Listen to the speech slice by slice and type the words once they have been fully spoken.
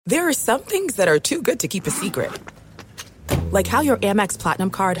There are some things that are too good to keep a secret. Like how your Amex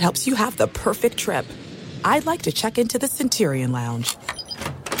Platinum card helps you have the perfect trip. I'd like to check into the Centurion Lounge.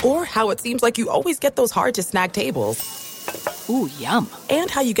 Or how it seems like you always get those hard-to-snag tables. Ooh, yum.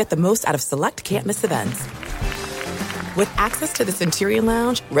 And how you get the most out of select can't-miss events. With access to the Centurion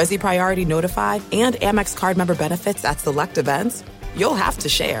Lounge, Resi Priority Notified, and Amex card member benefits at select events, you'll have to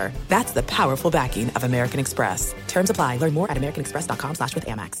share. That's the powerful backing of American Express. Terms apply. Learn more at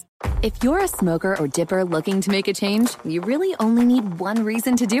americanexpress.com/withAmex. If you're a smoker or dipper looking to make a change, you really only need one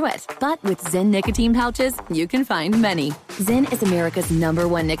reason to do it. But with Zyn nicotine pouches, you can find many. Zyn is America's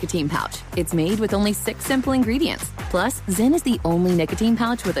 #1 nicotine pouch. It's made with only 6 simple ingredients. Plus, Zyn is the only nicotine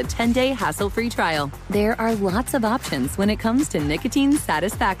pouch with a 10-day hassle-free trial. There are lots of options when it comes to nicotine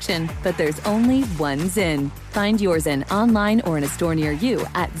satisfaction, but there's only one Zyn. Find your Zyn online or in a store near you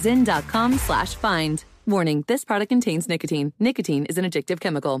at zyn.com/find. Warning, this product contains nicotine. Nicotine is an addictive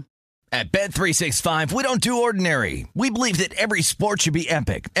chemical. At Bet365, we don't do ordinary. We believe that every sport should be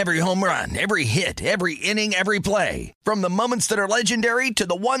epic. Every home run, every hit, every inning, every play. From the moments that are legendary to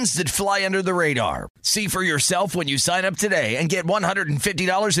the ones that fly under the radar. See for yourself when you sign up today and get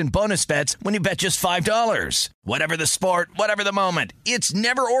 $150 in bonus bets when you bet just $5. Whatever the sport, whatever the moment, it's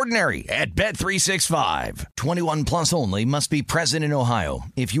never ordinary at Bet365. 21 plus only. Must be present in Ohio.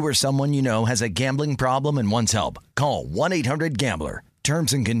 If you or someone you know has a gambling problem and wants help, call 1-800-GAMBLER.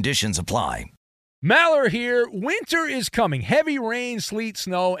 Terms and conditions apply. Maller here. Winter is coming. Heavy rain, sleet,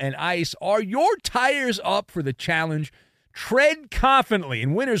 snow, and ice. Are your tires up for the challenge? Tread confidently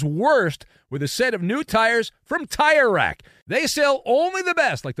in winter's worst with a set of new tires from Tire Rack. They sell only the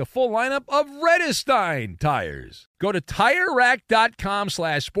best, like the full lineup of Redestein tires. Go to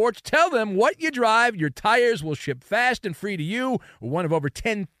TireRack.com/sports. Tell them what you drive. Your tires will ship fast and free to you. One of over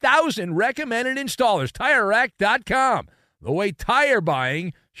 10,000 recommended installers. TireRack.com. The way tire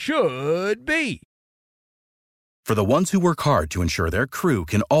buying should be. For the ones who work hard to ensure their crew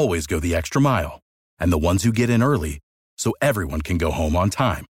can always go the extra mile, and the ones who get in early so everyone can go home on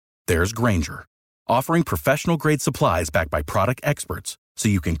time, there's Grainger, offering professional-grade supplies backed by product experts so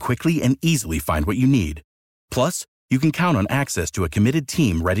you can quickly and easily find what you need. Plus, you can count on access to a committed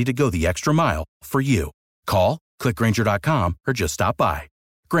team ready to go the extra mile for you. Call, click Grainger.com, or just stop by.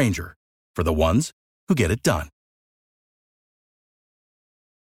 Grainger, for the ones who get it done.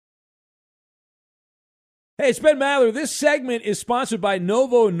 Hey, it's Ben Maller. This segment is sponsored by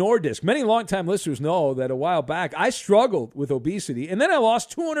Novo Nordisk. Many longtime listeners know that a while back I struggled with obesity, and then I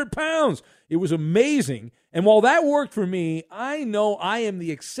lost 200 pounds. It was amazing. And while that worked for me, I know I am the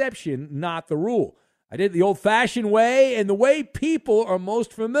exception, not the rule. I did it the old-fashioned way and the way people are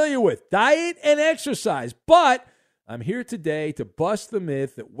most familiar with, diet and exercise. But I'm here today to bust the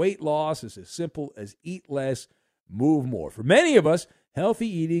myth that weight loss is as simple as eat less, move more. For many of us, healthy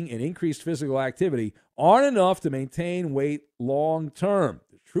eating and increased physical activity aren't enough to maintain weight long term.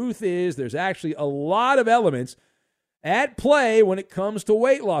 The truth is there's actually a lot of elements at play when it comes to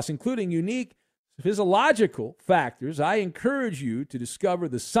weight loss, including unique physiological factors. I encourage you to discover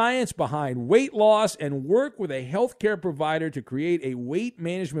the science behind weight loss and work with a healthcare provider to create a weight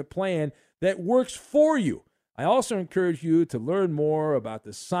management plan that works for you. I also encourage you to learn more about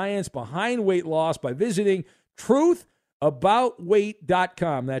the science behind weight loss by visiting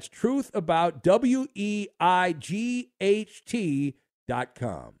truthaboutweight.com. That's truthabout, WEIGHT.com.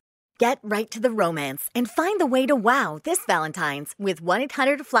 Get right to the romance and find the way to wow this Valentine's with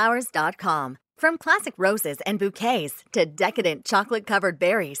 1-800-Flowers.com. From classic roses and bouquets to decadent chocolate-covered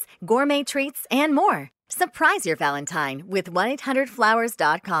berries, gourmet treats, and more. Surprise your Valentine with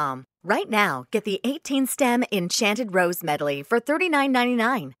 1-800-Flowers.com. Right now, get the 18-stem Enchanted Rose Medley for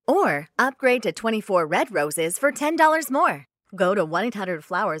 $39.99 or upgrade to 24 red roses for $10 more. Go to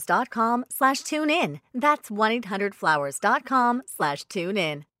 1-800-Flowers.com/tune-in. That's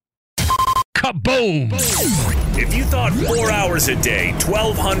 1-800-Flowers.com/tune-in. Kaboom! If you thought 4 hours a day,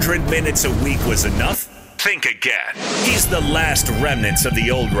 1,200 minutes a week was enough, think again. He's the last remnants of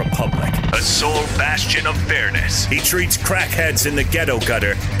the old republic, a sole bastion of fairness. He treats crackheads in the ghetto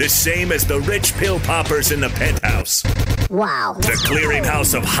gutter the same as the rich pill poppers in the penthouse. Wow. The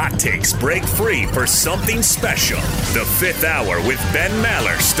clearinghouse of hot takes break free for something special. The Fifth Hour with Ben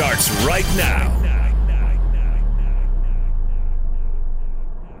Maller starts right now.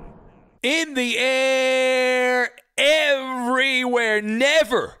 In the air, everywhere,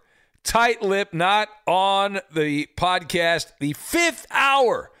 never tight-lipped, not on the podcast. The Fifth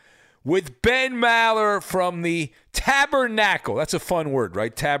Hour with Ben Maller from the Tabernacle. That's a fun word,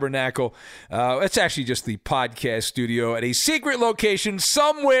 right? Tabernacle. It's actually just the podcast studio at a secret location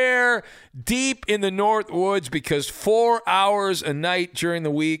somewhere deep in the North Woods, because 4 hours a night during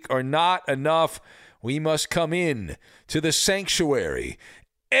the week are not enough. We must come in to the sanctuary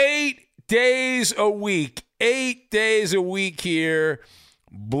 8 days a week. 8 days a week here,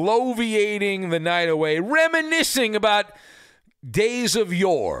 bloviating the night away, reminiscing about days of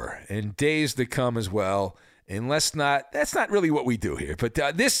yore and days to come as well. And that's not really what we do here. But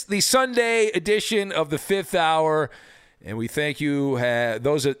the Sunday edition of the Fifth Hour, and we thank you,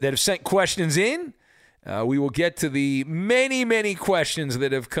 those that have sent questions in. We will get to the many, many questions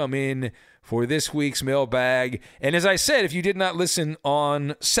that have come in for this week's mailbag. And as I said, if you did not listen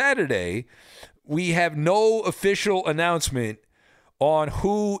on Saturday, we have no official announcement on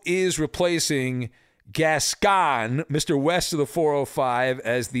who is replacing Gascon, Mr. West of the 405,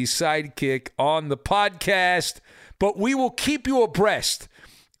 as the sidekick on the podcast. But we will keep you abreast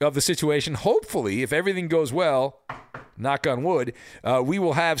of the situation. Hopefully, if everything goes well, knock on wood, we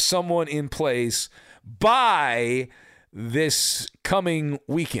will have someone in place by this coming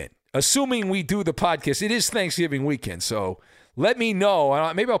weekend. Assuming we do the podcast. It is Thanksgiving weekend, so let me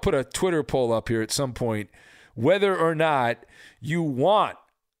know. Maybe I'll put a Twitter poll up here at some point whether or not you want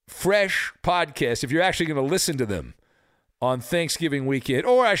fresh podcasts, if you're actually going to listen to them on Thanksgiving weekend,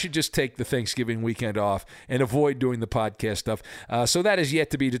 or I should just take the Thanksgiving weekend off and avoid doing the podcast stuff. So that is yet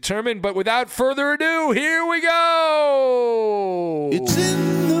to be determined. But without further ado, here we go. It's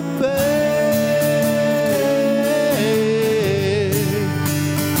in the bag.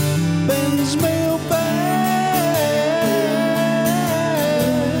 Ben's mailbag.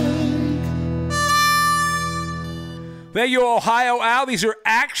 Thank you, Ohio Al. These are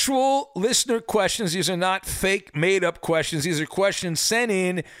actual listener questions. These are not fake, made-up questions. These are questions sent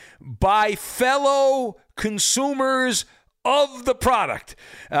in by fellow consumers of the product.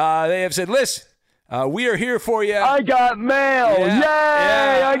 They have said, listen, we are here for you. I got mail. Yeah,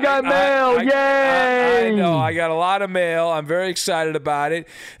 Yay! yeah, I got mail. Yay! I know. I got a lot of mail. I'm very excited about it.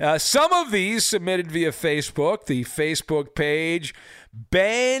 Some of these submitted via Facebook, the Facebook page,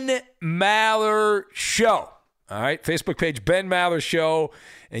 Ben Maller Show. All right, Facebook page, Ben Maller Show.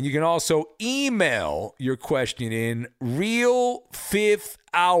 And you can also email your question in, Real Fifth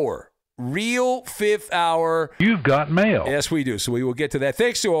Hour. Real Fifth Hour. You've got mail. Yes, we do. So we will get to that.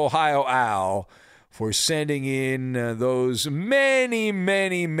 Thanks to Ohio Al for sending in those many,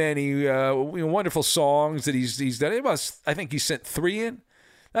 many, many wonderful songs that he's done. I think he sent 3 in.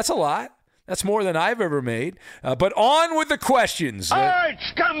 That's a lot. That's more than I've ever made. But on with the questions. All right,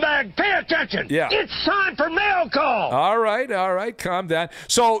 scumbag, pay attention. Yeah. It's time for mail call. All right. Calm down.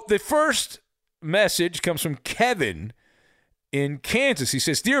 So the first message comes from Kevin in Kansas. He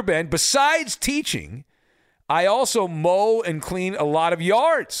says, Dear Ben, besides teaching, I also mow and clean a lot of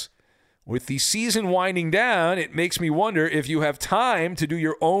yards. With the season winding down, it makes me wonder if you have time to do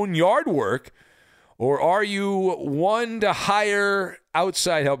your own yard work, or are you one to hire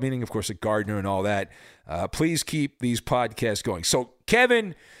outside help, meaning, of course, a gardener and all that. Please keep these podcasts going. So,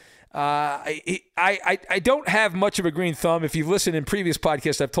 Kevin, I don't have much of a green thumb. If you've listened in previous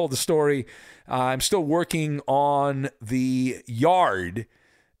podcasts, I've told the story. I'm still working on the yard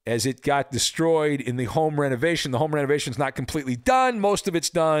as it got destroyed in the home renovation. The home renovation's not completely done. Most of it's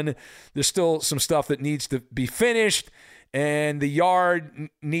done. There's still some stuff that needs to be finished, and the yard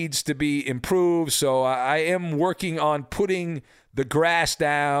needs to be improved. So I am working on putting the grass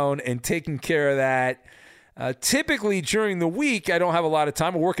down and taking care of that. Typically during the week, I don't have a lot of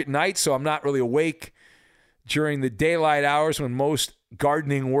time. I work at night, so I'm not really awake during the daylight hours when most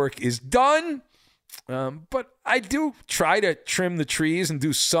gardening work is done. But I do try to trim the trees and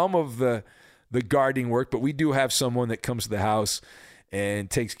do some of the gardening work. But we do have someone that comes to the house and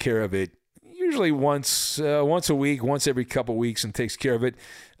takes care of it, usually once a week, once every couple weeks, and takes care of it.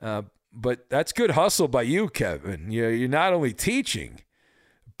 But that's good hustle by you, Kevin. You're not only teaching,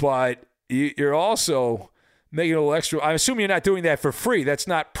 but you're also making a little extra. I assume you're not doing that for free. That's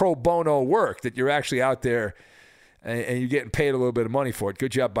not pro bono work, that you're actually out there and you're getting paid a little bit of money for it.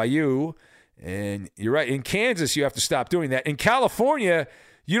 Good job by you. And you're right. In Kansas, you have to stop doing that. In California,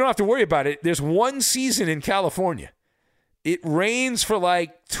 you don't have to worry about it. There's one season in California. It rains for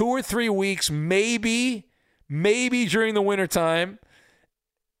like 2 or 3 weeks, maybe during the wintertime.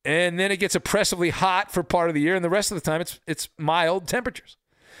 And then it gets oppressively hot for part of the year. And the rest of the time, it's mild temperatures.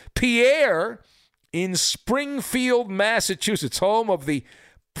 Pierre in Springfield, Massachusetts, home of the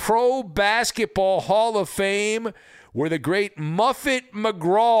Pro Basketball Hall of Fame, where the great Muffet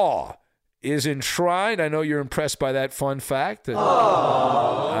McGraw is enshrined. I know you're impressed by that fun fact.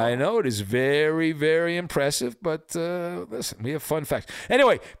 I know it is very, very impressive. But listen, we have fun facts.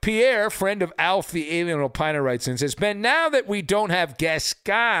 Anyway, Pierre, friend of Alf the Alien Opiner, writes in and says, Ben, now that we don't have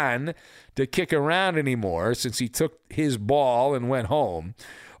Gascon to kick around anymore since he took his ball and went home,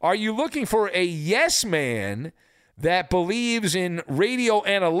 are you looking for a yes man that believes in radio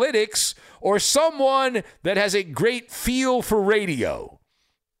analytics or someone that has a great feel for radio?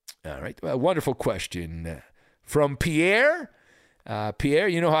 All right, a wonderful question from Pierre. Pierre,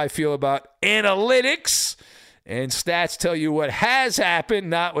 you know how I feel about analytics, and stats tell you what has happened,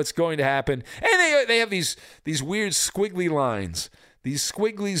 not what's going to happen. And they have these weird squiggly lines, these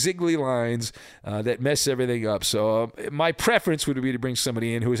squiggly, ziggly lines that mess everything up. So my preference would be to bring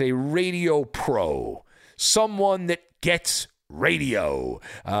somebody in who is a radio pro, someone that gets radio.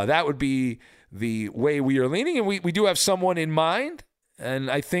 That would be the way we are leaning, and we do have someone in mind,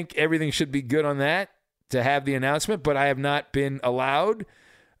 and I think everything should be good on that to have the announcement, but I have not been allowed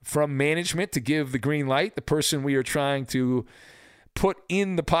from management to give the green light. The person we are trying to put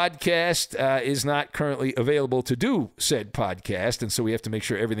in the podcast is not currently available to do said podcast, and so we have to make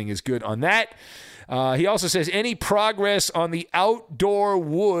sure everything is good on that. He also says, any progress on the outdoor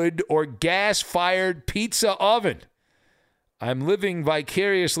wood or gas-fired pizza oven? I'm living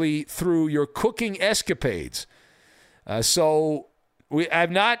vicariously through your cooking escapades.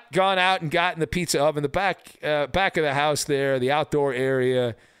 I've not gone out and gotten the pizza oven. The back of the house there, the outdoor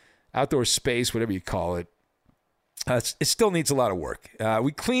area, outdoor space, whatever you call it, it still needs a lot of work.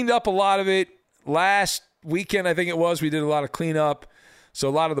 We cleaned up a lot of it last weekend, I think it was. We did a lot of cleanup. So a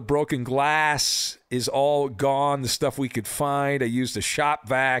lot of the broken glass is all gone, the stuff we could find. I used a shop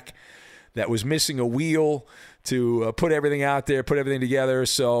vac that was missing a wheel to put everything out there, put everything together.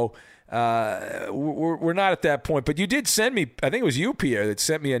 So we're not at that point. But you did send me, I think it was you, Pierre, that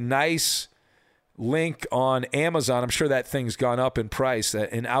sent me a nice link on Amazon. I'm sure that thing's gone up in price,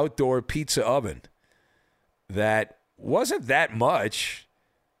 an outdoor pizza oven that wasn't that much.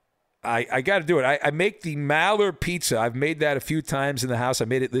 I got to do it. I make the Maller pizza. I've made that a few times in the house. I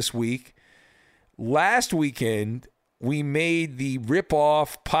made it this week. Last weekend, we made the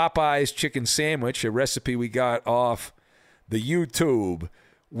rip-off Popeyes chicken sandwich, a recipe we got off the YouTube,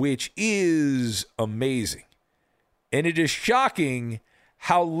 which is amazing. And it is shocking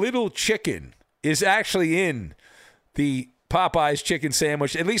how little chicken is actually in the Popeyes chicken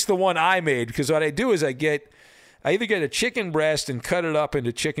sandwich, at least the one I made, because what I do is I either get a chicken breast and cut it up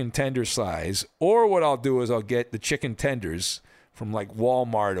into chicken tender size, or what I'll do is I'll get the chicken tenders from like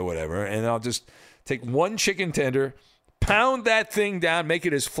Walmart or whatever, and I'll just take one chicken tender, pound that thing down, make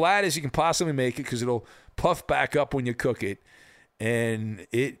it as flat as you can possibly make it because it'll puff back up when you cook it, and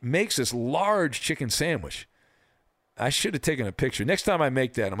it makes this large chicken sandwich. I should have taken a picture. Next time I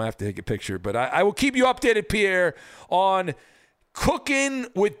make that, I'm going to have to take a picture. But I will keep you updated, Pierre, on Cooking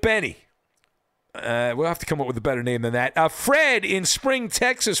with Benny. We'll have to come up with a better name than that. Fred in Spring,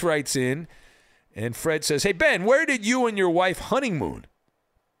 Texas writes in, and Fred says, hey, Ben, where did you and your wife honeymoon?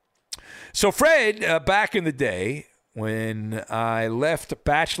 So Fred, back in the day, when I left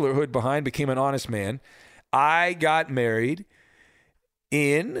bachelorhood behind, became an honest man, I got married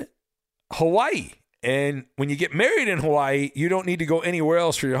in Hawaii. And when you get married in Hawaii, you don't need to go anywhere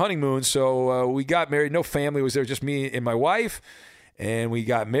else for your honeymoon. So we got married. No family was there, just me and my wife. And we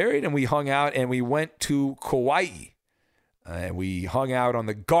got married and we hung out and we went to Kauai. And we hung out on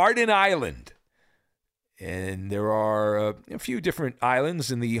the Garden Island. And there are a few different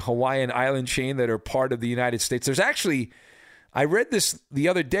islands in the Hawaiian island chain that are part of the United States. There's actually, I read this the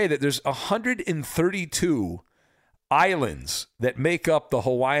other day, that there's 132 islands that make up the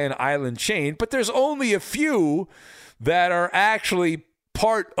Hawaiian island chain, but there's only a few that are actually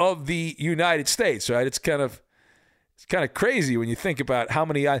part of the United States, right? It's kind of crazy when you think about how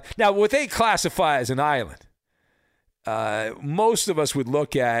many islands. Now, what they classify as an island, most of us would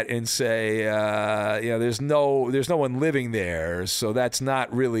look at and say, there's no one living there, so that's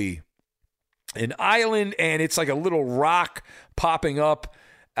not really an island, and it's like a little rock popping up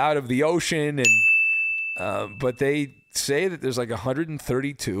out of the ocean, and but they say that there's like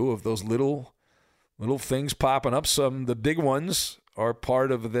 132 of those little things popping up. The big ones are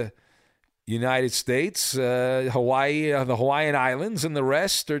part of the United States, Hawaii, the Hawaiian Islands, and the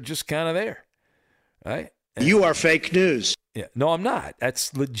rest are just kind of there, right? And you are fake news. Yeah, no, I'm not.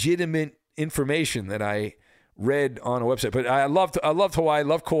 That's legitimate information that I read on a website. But I loved Hawaii,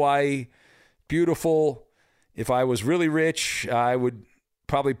 loved Kauai, beautiful. If I was really rich, I would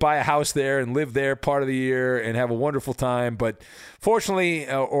probably buy a house there and live there part of the year and have a wonderful time. But fortunately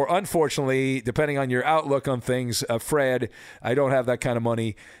or unfortunately, depending on your outlook on things, Fred, I don't have that kind of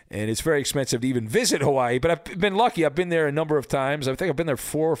money, and it's very expensive to even visit Hawaii. But I've been lucky. I've been there a number of times. I think I've been there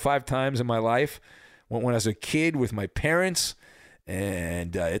 4 or 5 times in my life. Went when I was a kid with my parents.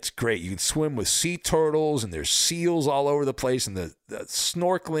 And it's great. You can swim with sea turtles, and there's seals all over the place, and the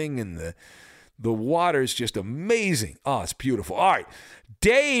snorkeling, and the water's just amazing. Oh, it's beautiful. All right.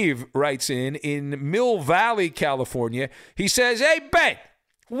 Dave writes in Mill Valley, California. He says, hey, Ben,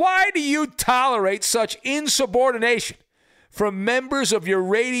 why do you tolerate such insubordination from members of your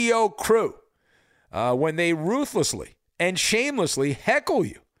radio crew when they ruthlessly and shamelessly heckle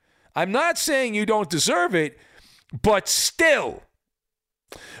you? I'm not saying you don't deserve it, but still.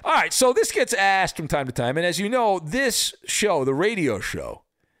 All right, so this gets asked from time to time, and as you know, this show, the radio show,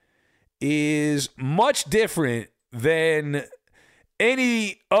 is much different than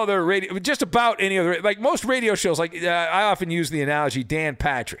any other radio, just about any other, like most radio shows. Like I often use the analogy Dan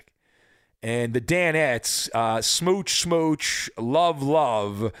Patrick and the Danettes, smooch,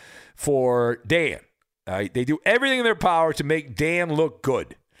 love for Dan. They do everything in their power to make Dan look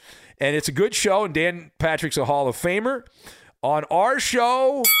good. And it's a good show, and Dan Patrick's a Hall of Famer. On our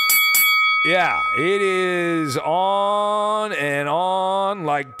show, yeah, it is on and on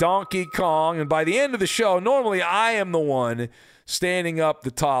like Donkey Kong. And by the end of the show, normally I am the one standing up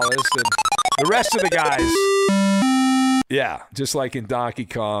the tallest, and the rest of the guys, yeah, just like in Donkey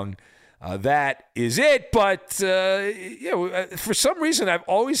Kong, that is it. But for some reason, I've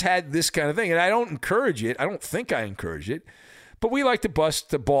always had this kind of thing, and I don't encourage it. I don't think I encourage it. But we like to bust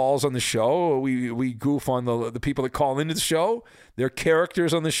the balls on the show. We goof on the people that call into the show. They're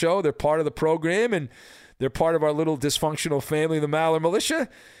characters on the show. They're part of the program, and they're part of our little dysfunctional family, the Maller Militia.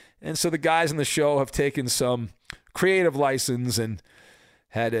 And so the guys on the show have taken some creative license and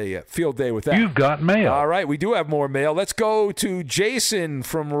had a field day with that. You've got mail. All right, we do have more mail. Let's go to Jason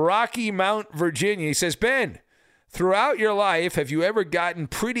from Rocky Mount, Virginia. He says, Ben, throughout your life, have you ever gotten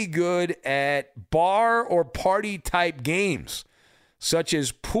pretty good at bar or party type games, such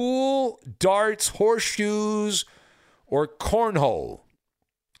as pool, darts, horseshoes, or cornhole?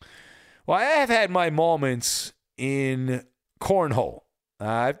 Well, I have had my moments in cornhole.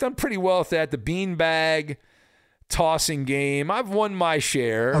 I've done pretty well with that. The beanbag tossing game, I've won my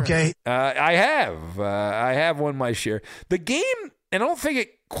share. Okay. I have won my share. The game, and I don't think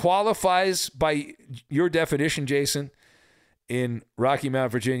it qualifies by your definition, Jason, in Rocky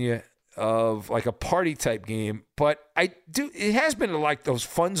Mount, Virginia, of like a party type game, but it has been like those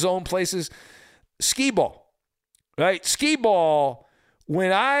fun zone places. Skee ball, right? Skee ball.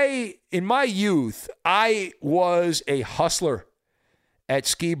 In my youth, I was a hustler at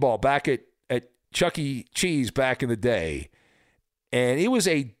skee ball back at Chuck E. Cheese back in the day, and it was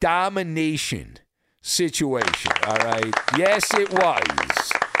a domination situation. All right. Yes, it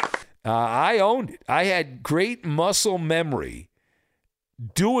was. I owned it. I had great muscle memory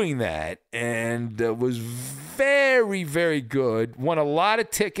doing that, and was very, very good. Won a lot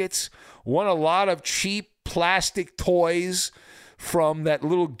of tickets, won a lot of cheap plastic toys from that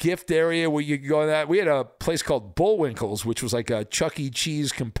little gift area where you could go. That we had a place called Bullwinkle's, which was like a Chuck E.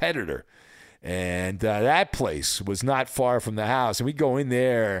 Cheese competitor, and that place was not far from the house, and we'd go in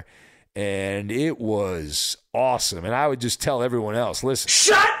there, and it was awesome. And I would just tell everyone else, listen,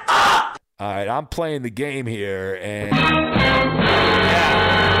 shut up! All right, I'm playing the game here, and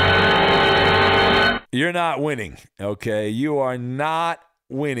you're not winning, okay? You are not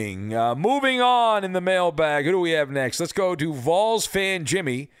winning. Moving on in the mailbag, who do we have next? Let's go to Vols fan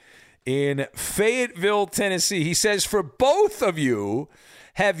Jimmy in Fayetteville, Tennessee. He says, for both of you,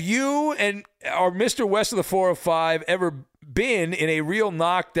 have you or Mr. West of the 405 ever been in a real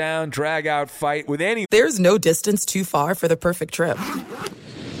knockdown, drag-out fight with any... There's no distance too far for the perfect trip.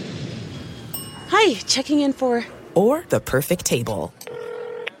 Hi, checking in for... Or the perfect table.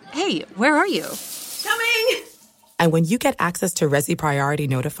 Hey, where are you? Coming! And when you get access to Resi Priority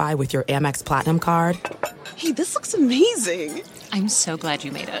Notify with your Amex Platinum card... Hey, this looks amazing. I'm so glad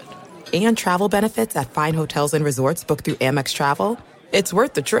you made it. And travel benefits at fine hotels and resorts booked through Amex Travel, it's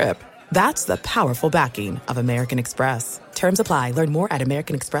worth the trip. That's the powerful backing of American Express. Terms apply. Learn more at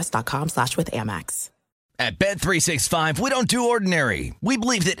americanexpress.com/withAmex. At Bet365, we don't do ordinary. We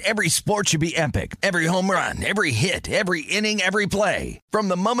believe that every sport should be epic. Every home run, every hit, every inning, every play. From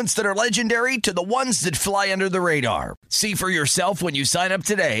the moments that are legendary to the ones that fly under the radar. See for yourself when you sign up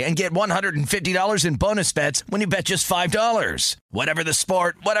today and get $150 in bonus bets when you bet just $5. Whatever the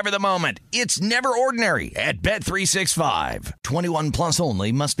sport, whatever the moment, it's never ordinary at Bet365. 21 plus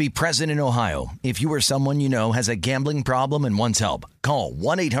only. Must be present in Ohio. If you or someone you know has a gambling problem and wants help, call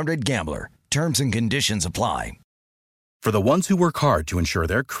 1-800-GAMBLER. Terms and conditions apply. For the ones who work hard to ensure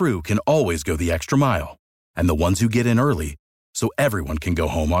their crew can always go the extra mile, and the ones who get in early so everyone can go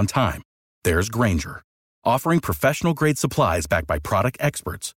home on time, there's Grainger, offering professional-grade supplies backed by product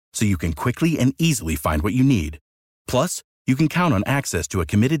experts so you can quickly and easily find what you need. Plus, you can count on access to a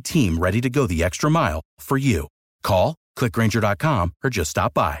committed team ready to go the extra mile for you. Call, click Grainger.com, or just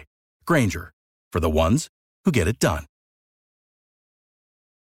stop by. Grainger, for the ones who get it done.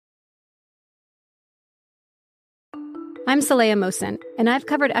 I'm Saleha Mohsen, and I've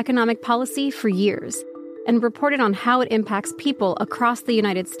covered economic policy for years and reported on how it impacts people across the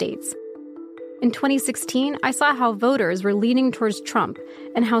United States. In 2016, I saw how voters were leaning towards Trump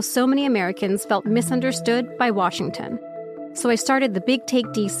and how so many Americans felt misunderstood by Washington. So I started the Big Take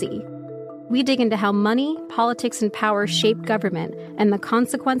DC. We dig into how money, politics, and power shape government and the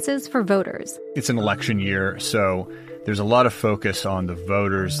consequences for voters. It's an election year, so there's a lot of focus on the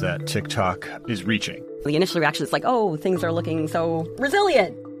voters that TikTok is reaching. The initial reaction is like, oh, things are looking so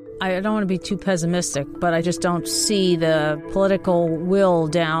resilient. I don't want to be too pessimistic, but I just don't see the political will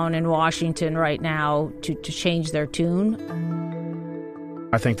down in Washington right now to change their tune.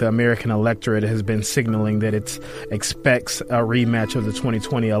 I think the American electorate has been signaling that it expects a rematch of the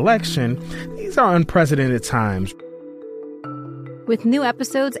 2020 election. These are unprecedented times. With new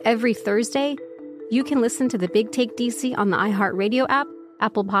episodes every Thursday, you can listen to the Big Take DC on the iHeartRadio app,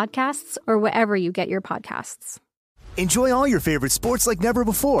 Apple Podcasts, or wherever you get your podcasts. Enjoy all your favorite sports like never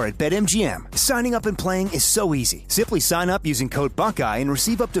before at BetMGM. Signing up and playing is so easy. Simply sign up using code Buckeye and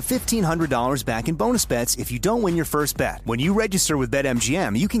receive up to $1,500 back in bonus bets if you don't win your first bet. When you register with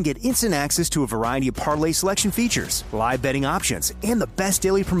BetMGM, you can get instant access to a variety of parlay selection features, live betting options, and the best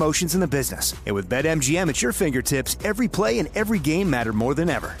daily promotions in the business. And with BetMGM at your fingertips, every play and every game matter more than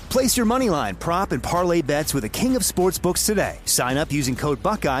ever. Place your moneyline, prop, and parlay bets with the king of sportsbooks today. Sign up using code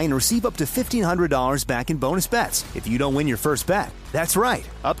Buckeye and receive up to $1,500 back in bonus bets if you don't win your first bet. That's right,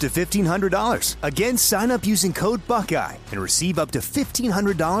 up to $1,500. Again, sign up using code Buckeye and receive up to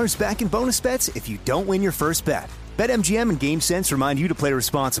 $1,500 back in bonus bets if you don't win your first bet. BetMGM and GameSense remind you to play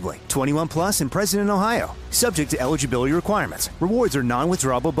responsibly. 21 plus and present in Ohio. Subject to eligibility requirements. Rewards are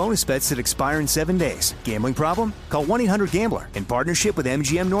non-withdrawable bonus bets that expire in 7 days. Gambling problem? Call 1-800-GAMBLER in partnership with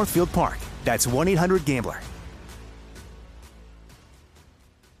MGM Northfield Park. That's 1-800-GAMBLER.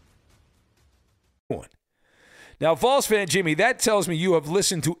 Now, Vols fan Jimmy, that tells me you have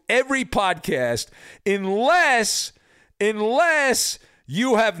listened to every podcast unless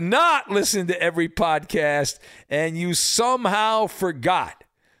you have not listened to every podcast and you somehow forgot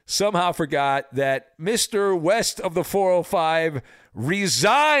that Mr. West of the 405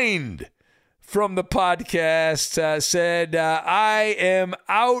 resigned from the podcast, said, I am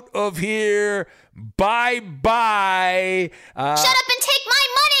out of here. Bye-bye. Shut up and take my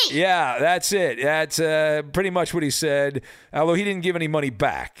money! Yeah, that's it. That's pretty much what he said, although he didn't give any money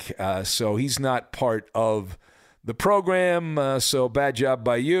back. So he's not part of the program. So bad job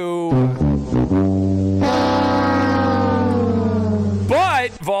by you.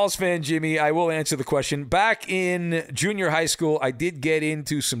 But, Vols fan Jimmy, I will answer the question. Back in junior high school, I did get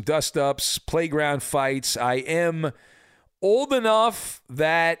into some dust-ups, playground fights. I am old enough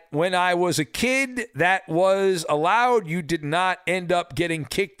that when I was a kid, that was allowed. You did not end up getting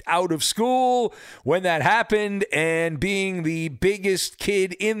kicked out of school when that happened. And being the biggest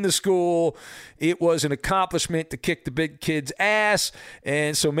kid in the school, it was an accomplishment to kick the big kid's ass.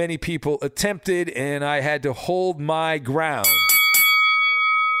 And so many people attempted, and I had to hold my ground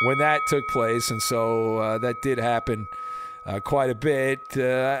when that took place. And so that did happen quite a bit.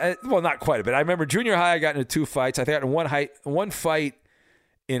 Well, not quite a bit. I remember junior high, I got into 2 fights. I got in one fight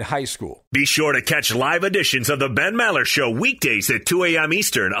in high school. Be sure to catch live editions of the Ben Maller Show weekdays at 2 a.m.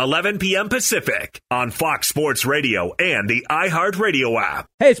 Eastern, 11 p.m. Pacific on Fox Sports Radio and the iHeartRadio app.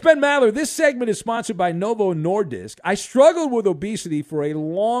 Hey, it's Ben Maller. This segment is sponsored by Novo Nordisk. I struggled with obesity for a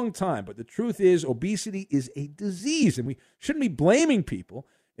long time, but the truth is obesity is a disease, and we shouldn't be blaming people.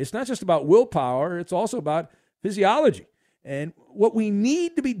 It's not just about willpower. It's also about physiology. And what we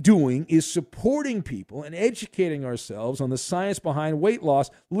need to be doing is supporting people and educating ourselves on the science behind weight loss.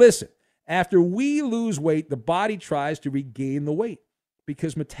 Listen, after we lose weight, the body tries to regain the weight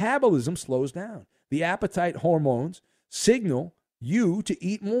because metabolism slows down. The appetite hormones signal you to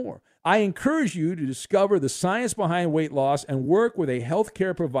eat more. I encourage you to discover the science behind weight loss and work with a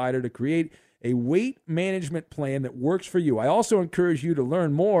healthcare provider to create a weight management plan that works for you. I also encourage you to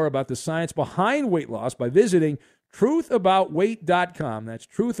learn more about the science behind weight loss by visiting truthaboutweight.com. That's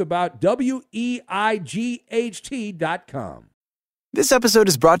truthaboutweight.com. This episode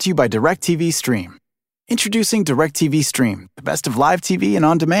is brought to you by DirecTV Stream. Introducing DirecTV Stream, the best of live TV and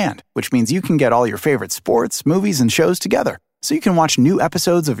on demand, which means you can get all your favorite sports, movies, and shows together, so you can watch new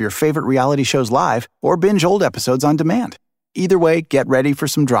episodes of your favorite reality shows live or binge old episodes on demand. Either way, get ready for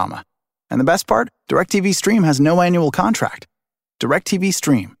some drama. And the best part? DirecTV Stream has no annual contract. DirecTV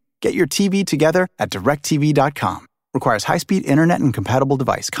Stream. Get your TV together at DirecTV.com. Requires high-speed internet and compatible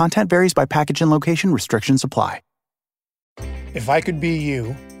device. Content varies by package and location. Restrictions apply. If I could be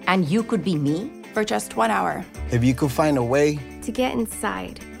you. And you could be me? For just 1 hour. If you could find a way. To get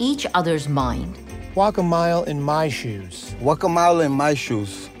inside each other's mind. Walk a mile in my shoes. Walk a mile in my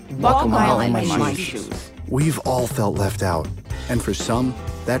shoes. Walk a mile in my shoes. We've all felt left out. And for some,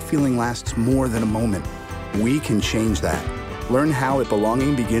 that feeling lasts more than a moment. We can change that. Learn how at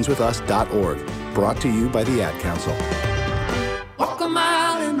belongingbeginswithus.org. Brought to you by the Ad Council. Walk a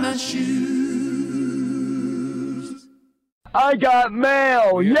mile in my shoes. I got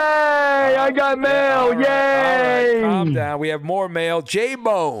mail. Yay! I got mail. Yay! All right, calm down. We have more mail.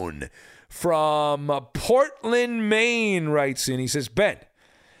 J-Bone from Portland, Maine writes in. He says, Ben,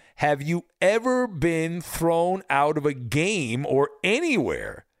 have you ever been thrown out of a game or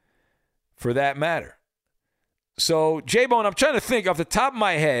anywhere for that matter? So, J-Bone, I'm trying to think off the top of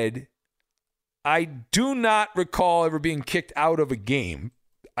my head. I do not recall ever being kicked out of a game.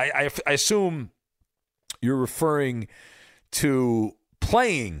 I assume you're referring to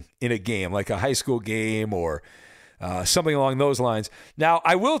playing in a game, like a high school game or something along those lines. Now,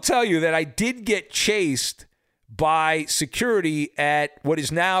 I will tell you that I did get chased by security at what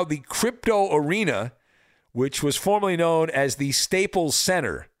is now the Crypto Arena, which was formerly known as the Staples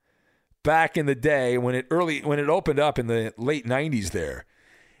Center back in the day when it opened up in the late 90s there.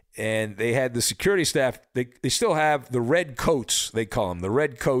 And they had the security staff, they still have the red coats, they call them, the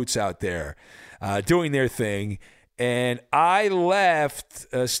red coats out there doing their thing. And I left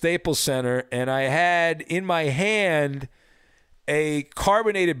Staples Center, and I had in my hand a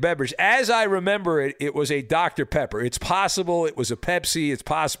carbonated beverage. As I remember it, it was a Dr. Pepper. It's possible it was a Pepsi. It's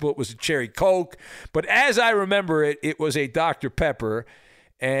possible it was a Cherry Coke. But as I remember it, it was a Dr. Pepper.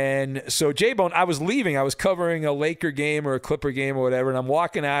 And so, J-Bone, I was leaving. I was covering a Laker game or a Clipper game or whatever, and I'm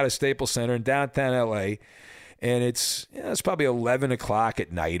walking out of Staples Center in downtown L.A., and it's probably 11 o'clock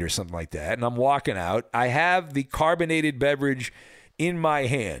at night or something like that. And I'm walking out. I have the carbonated beverage in my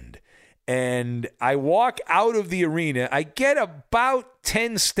hand. And I walk out of the arena. I get about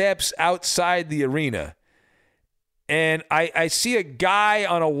 10 steps outside the arena. And I see a guy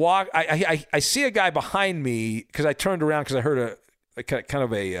on a walk. I see a guy behind me because I turned around because I heard a kind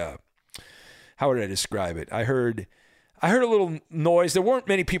of a how would I describe it? I heard a little noise. There weren't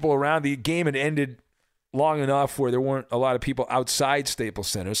many people around. The game had ended long enough where there weren't a lot of people outside Staples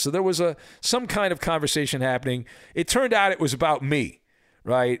Center. So there was some kind of conversation happening. It turned out it was about me,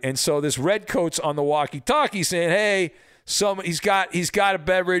 right? And so this redcoat's on the walkie-talkie saying, hey, he's got a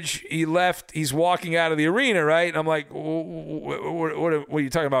beverage. He left. He's walking out of the arena, right? And I'm like, what are you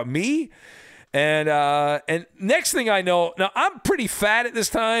talking about, me? And next thing I know, now I'm pretty fat at this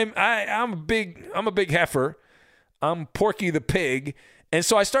time. I'm a big heifer. I'm Porky the Pig. And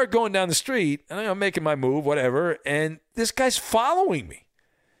so I start going down the street, and I'm making my move, whatever, and this guy's following me.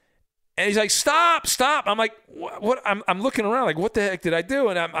 And he's like, stop. I'm like, what? I'm looking around like, what the heck did I do?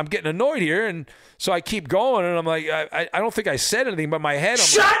 And I'm getting annoyed here. And so I keep going, and I'm like, I don't think I said anything, but my head,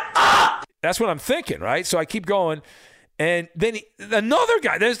 Shut up! That's what I'm thinking, right? So I keep going. And then another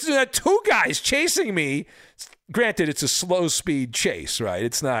guy, there's two guys chasing me. Granted, it's a slow speed chase, right?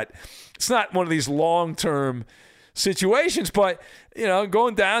 It's not one of these long-term situations, but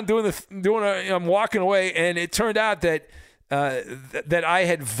going down, I'm walking away, and it turned out that I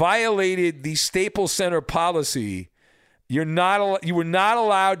had violated the Staples Center policy. You were not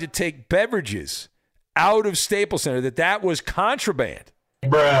allowed to take beverages out of Staples Center. That was contraband.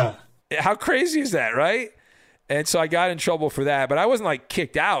 Bruh. How crazy is that, right? And so I got in trouble for that, but I wasn't like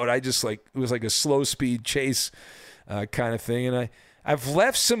kicked out. I just it was like a slow speed chase kind of thing, and I've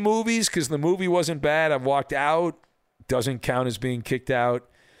left some movies because the movie wasn't bad. I've walked out. Doesn't count as being kicked out.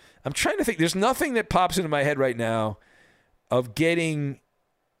 I'm trying to think. There's nothing that pops into my head right now of getting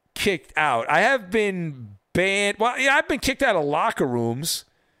kicked out. I have been banned. Well, yeah, I've been kicked out of locker rooms,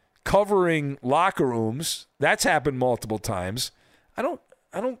 covering locker rooms. That's happened multiple times. I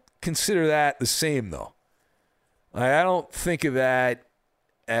don't consider that the same, though. I don't think of that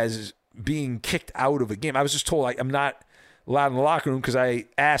as being kicked out of a game. I was just told I'm not allowed in the locker room because I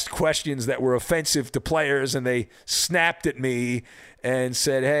asked questions that were offensive to players, and they snapped at me and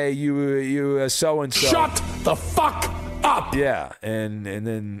said, "Hey, you so-and-so. Shut the fuck up!" Yeah, and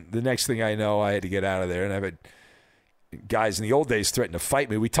then the next thing I know, I had to get out of there, and I've had guys in the old days threaten to fight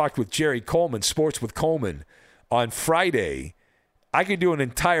me. We talked with Jerry Coleman, Sports with Coleman, on Friday. I could do an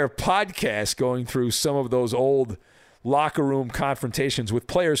entire podcast going through some of those old locker room confrontations with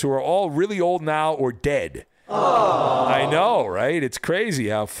players who are all really old now or dead. Oh. I know, right? It's crazy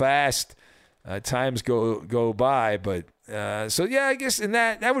how fast times go by. But so, yeah, I guess and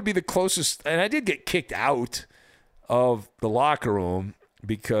that would be the closest. And I did get kicked out of the locker room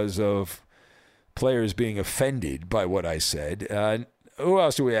because of players being offended by what I said. Who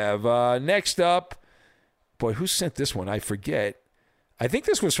else do we have? Next up, boy, who sent this one? I forget. I think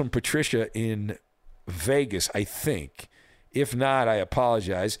this was from Patricia in Vegas, I think. If not, I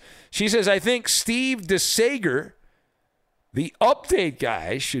apologize. She says, I think Steve DeSager, the update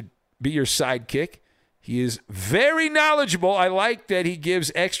guy, should be your sidekick. He is very knowledgeable. I like that he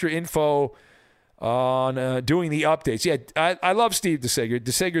gives extra info on doing the updates. Yeah, I love Steve DeSager.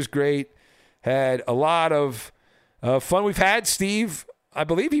 DeSager's great. Had a lot of fun. We've had Steve, I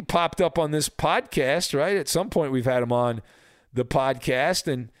believe he popped up on this podcast, right? At some point we've had him on the podcast,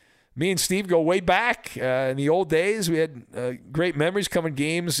 and me and Steve go way back. In the old days, we had great memories coming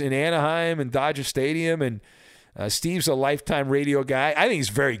games in Anaheim and Dodger Stadium, and Steve's a lifetime radio guy. I think he's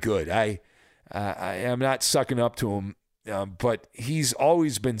very good. I am not sucking up to him, but he's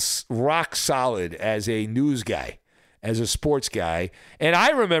always been rock solid as a news guy, as a sports guy. And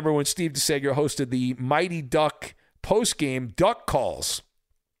I remember when Steve DeSager hosted the Mighty Duck postgame Duck Calls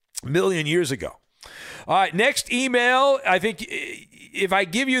a million years ago. All right, next email. I think if I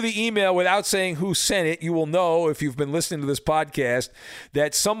give you the email without saying who sent it, you will know, if you've been listening to this podcast,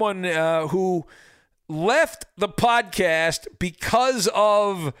 that someone who left the podcast because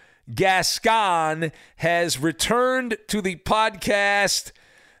of Gascon has returned to the podcast.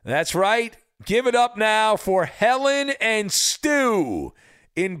 That's right. Give it up now for Helen and Stu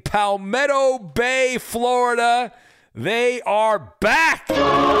in Palmetto Bay, Florida. They are back.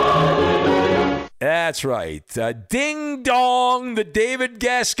 That's right. Ding dong, the David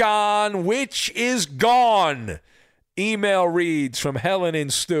Gascon, which is gone. Email reads from Helen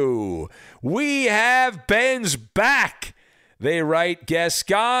and Stu. We have Ben's back. They write,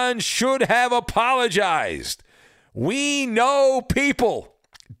 Gascon should have apologized. We know people.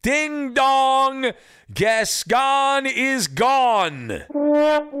 Ding dong, Gascon is gone.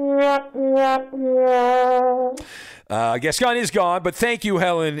 Gascon is gone, but thank you,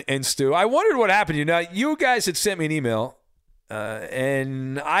 Helen and Stu. I wondered what happened to you. Now, you guys had sent me an email,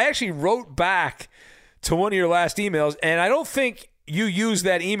 and I actually wrote back to one of your last emails, and I don't think you use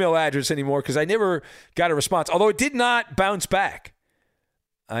that email address anymore because I never got a response, although it did not bounce back.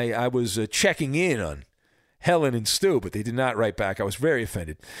 I was checking in on Helen and Stu, but they did not write back. I was very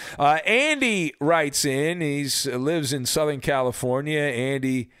offended. Andy writes in. He lives in Southern California.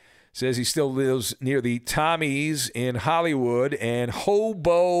 Andy says he still lives near the Tommies in Hollywood and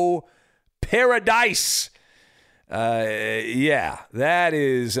Hobo Paradise. Yeah, that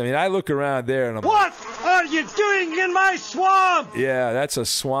is, I mean, I look around there and I'm What are you doing in my swamp? Yeah, that's a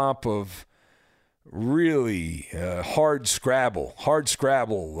swamp of really hard scrabble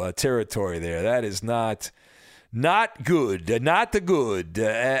territory there. That is not good, not the good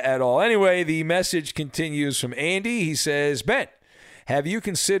at all. Anyway, the message continues from Andy. He says, Ben, have you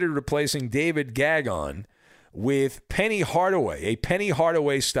considered replacing David Gagon with Penny Hardaway, a Penny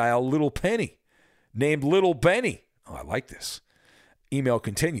Hardaway-style Little Penny named Little Benny? Oh, I like this. Email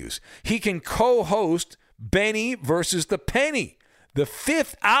continues. He can co-host Benny versus the Penny, the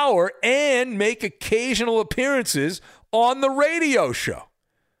 5th hour, and make occasional appearances on the radio show.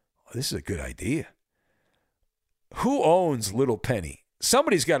 Oh, this is a good idea. Who owns Little Penny?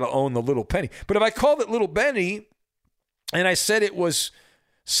 Somebody's got to own the Little Penny. But if I called it Little Benny and I said it was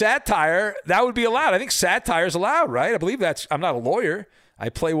satire, that would be allowed. I think satire is allowed, right? I believe that's, I'm not a lawyer. I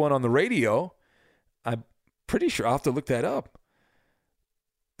play one on the radio. I'm pretty sure I'll have to look that up.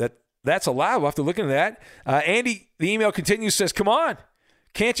 That's allowed. We'll have to look into that. Andy, the email continues, says, come on.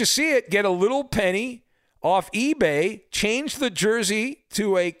 Can't you see it? Get a Little Penny off eBay, change the jersey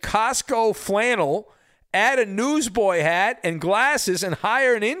to a Costco flannel, add a newsboy hat and glasses, and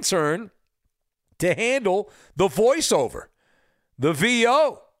hire an intern to handle the voiceover, the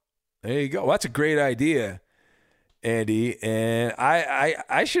VO. There you go. That's a great idea, Andy. And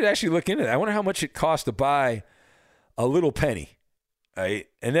I should actually look into that. I wonder how much it costs to buy a Little Penny. Right?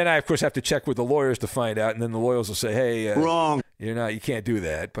 And then I, of course, have to check with the lawyers to find out, and then the lawyers will say, hey, wrong. You can't do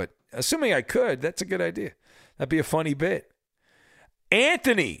that. But assuming I could, that's a good idea. That'd be a funny bit.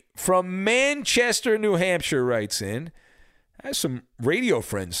 Anthony from Manchester, New Hampshire writes in. I have some radio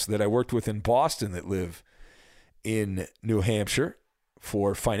friends that I worked with in Boston that live in New Hampshire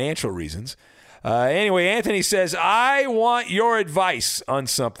for financial reasons. Anyway, Anthony says, I want your advice on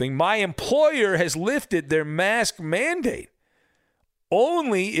something. My employer has lifted their mask mandate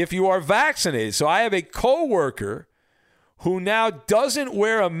only if you are vaccinated. So I have a coworker who now doesn't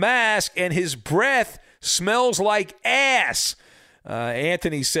wear a mask and his breath smells like ass.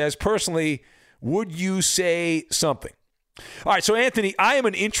 Anthony says, personally, would you say something? All right, so Anthony, I am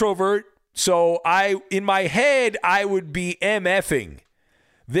an introvert, so in my head, I would be MFing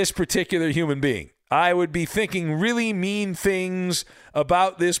this particular human being. I would be thinking really mean things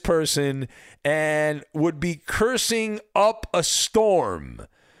about this person and would be cursing up a storm.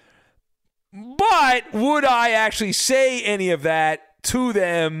 But would I actually say any of that to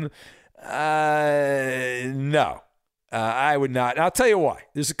them? No. I would not. And I'll tell you why.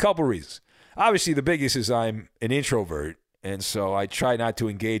 There's a couple reasons. Obviously, the biggest is I'm an introvert, and so I try not to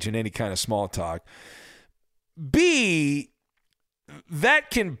engage in any kind of small talk. B,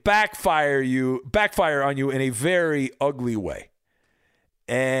 that can backfire on you in a very ugly way.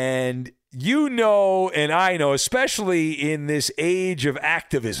 And you know, and I know, especially in this age of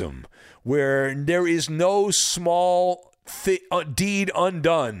activism, where there is no small deed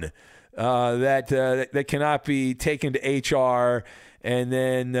undone that cannot be taken to HR, and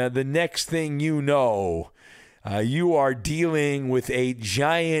then the next thing you know, you are dealing with a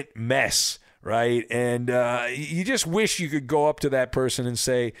giant mess, right? And you just wish you could go up to that person and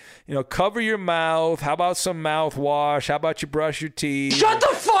say, cover your mouth. How about some mouthwash? How about you brush your teeth? Shut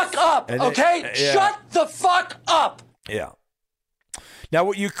the fuck up, okay? Yeah. Shut the fuck up. Yeah. Now,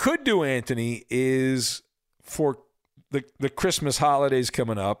 what you could do, Anthony, is for the Christmas holidays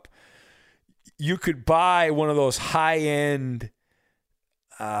coming up, you could buy one of those high-end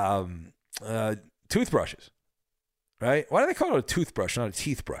toothbrushes, right? Why do they call it a toothbrush, not a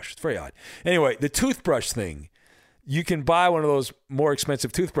teeth brush? It's very odd. Anyway, the toothbrush thing, you can buy one of those more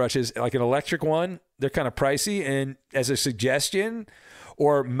expensive toothbrushes, like an electric one. They're kind of pricey. And as a suggestion,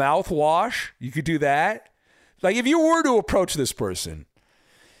 or mouthwash, you could do that. Like if you were to approach this person,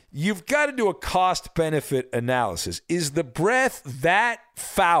 you've got to do a cost-benefit analysis. Is the breath that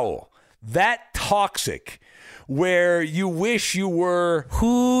foul, that toxic, where you wish you were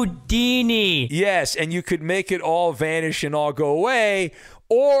Houdini? Yes, and you could make it all vanish and all go away.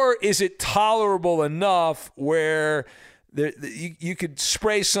 Or is it tolerable enough where you could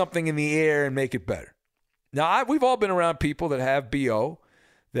spray something in the air and make it better? Now, we've all been around people that have BO,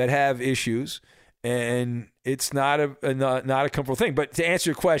 that have issues, and it's not a comfortable thing. But to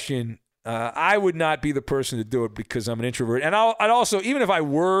answer your question, I would not be the person to do it because I'm an introvert. And I'd also, even if I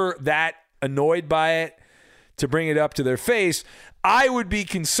were that annoyed by it, to bring it up to their face, I would be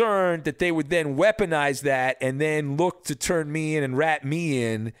concerned that they would then weaponize that and then look to turn me in and rat me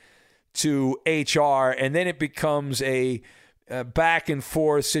in to HR, and then it becomes a back and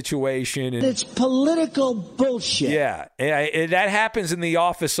forth situation. And it's political bullshit. Yeah, and that happens in the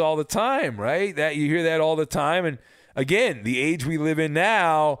office all the time, right? That you hear that all the time. And again, the age we live in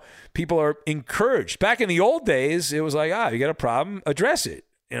now, people are encouraged. Back in the old days, it was like, you got a problem, address it.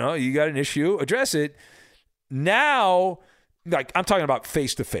 You got an issue, address it. Now, like I'm talking about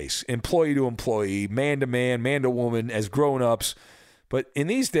face-to-face, employee to employee, man-to-man, man-to-woman as grown-ups. But in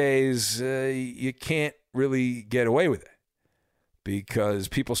these days, you can't really get away with it because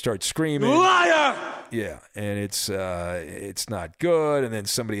people start screaming. Liar! Yeah, and it's not good. And then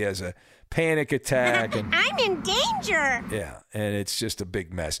somebody has a panic attack. And I'm in danger. Yeah, and it's just a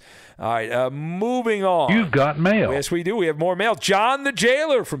big mess. All right, moving on. You've got mail. Yes, we do. We have more mail. John the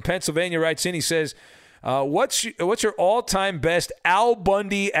Jailer from Pennsylvania writes in. He says, what's your all-time best Al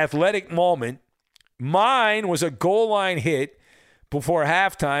Bundy athletic moment? Mine was a goal line hit before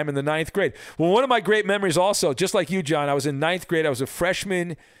halftime in the 9th grade. Well, one of my great memories also, just like you, John, I was in 9th grade. I was a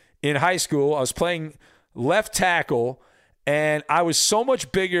freshman in high school. I was playing left tackle, and I was so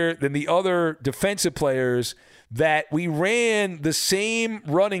much bigger than the other defensive players that we ran the same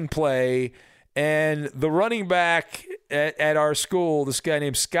running play, and the running back at our school, this guy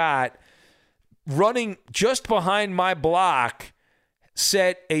named Scott, running just behind my block,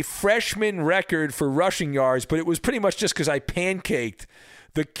 set a freshman record for rushing yards, but it was pretty much just because I pancaked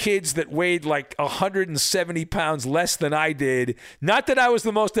the kids that weighed like 170 pounds less than I did. Not that I was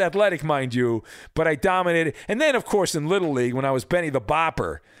the most athletic, mind you, but I dominated. And then, of course, in Little League, when I was Benny the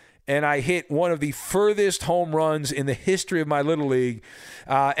Bopper, and I hit one of the furthest home runs in the history of my Little League.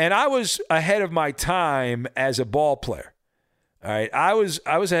 And I was ahead of my time as a ball player. All right, I was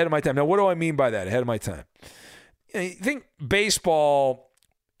ahead of my time. Now, what do I mean by that, ahead of my time? You think baseball,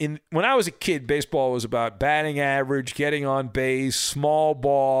 when I was a kid, baseball was about batting average, getting on base, small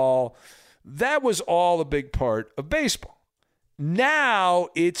ball. That was all a big part of baseball. Now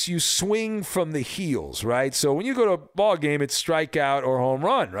it's you swing from the heels, right? So when you go to a ball game, it's strikeout or home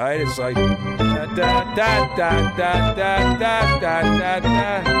run, right? It's like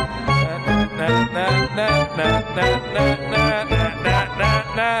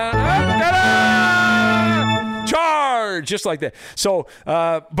charge, just like that. So,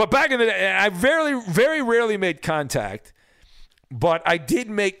 but back in the day, I very rarely made contact, but I did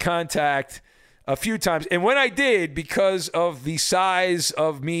make contact a few times. And when I did, because of the size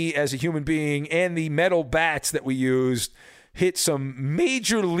of me as a human being and the metal bats that we used, hit some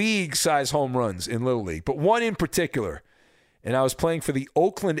major league size home runs in Little League, but one in particular. And I was playing for the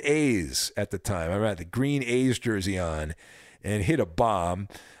Oakland A's at the time. I had the green A's jersey on and hit a bomb.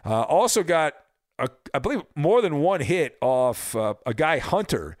 Also got, I believe, more than one hit off a guy,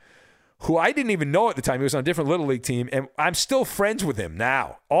 Hunter, who I didn't even know at the time. He was on a different Little League team, and I'm still friends with him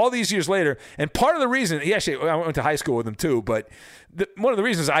now, all these years later. And part of the reason, I went to high school with him too, but one of the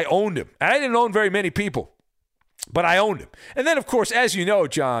reasons I owned him, and I didn't own very many people, but I owned him. And then, of course, as you know,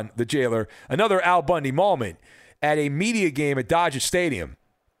 John, the jailer, another Al Bundy moment at a media game at Dodger Stadium,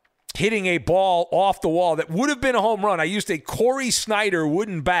 hitting a ball off the wall that would have been a home run. I used a Corey Snyder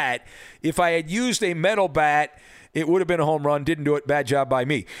wooden bat. If I had used a metal bat, it would have been a home run. Didn't do it. Bad job by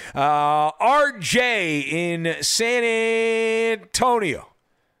me. RJ in San Antonio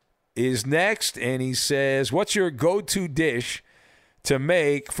is next, and he says, what's your go-to dish to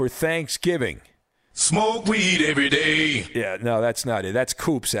make for Thanksgiving? Smoke weed every day. Yeah, no, that's not it. That's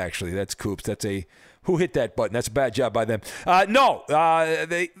Coops, actually. That's Coops. That's a... Who hit that button? That's a bad job by them. No,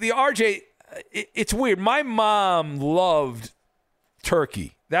 the RJ, it's weird. My mom loved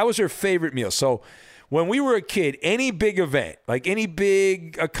turkey. That was her favorite meal. So when we were a kid, any big event, like any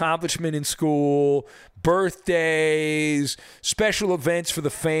big accomplishment in school, birthdays, special events for the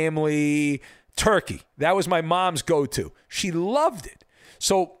family, turkey. That was my mom's go-to. She loved it.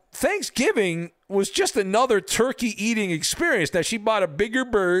 So Thanksgiving was just another turkey eating experience. Now, she bought a bigger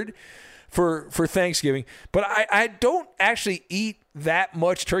bird for Thanksgiving, but I don't actually eat that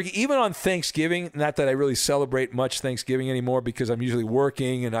much turkey, even on Thanksgiving. Not that I really celebrate much Thanksgiving anymore because I'm usually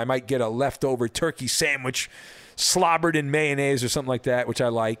working, and I might get a leftover turkey sandwich slobbered in mayonnaise or something like that, which I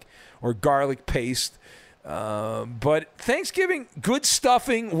like, or garlic paste. But Thanksgiving, good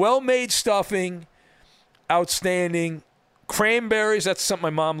stuffing, well-made stuffing, outstanding. Cranberries, that's something my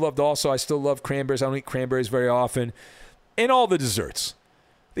mom loved also. I still love cranberries. I don't eat cranberries very often. And all the desserts.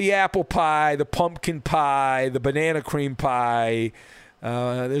 The apple pie, the pumpkin pie, the banana cream pie.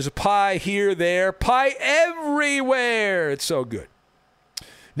 There's a pie here, there. Pie everywhere. It's so good.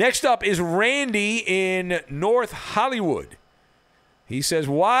 Next up is Randy in North Hollywood. He says,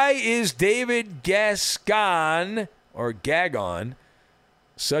 why is David Gascon, or Gagon,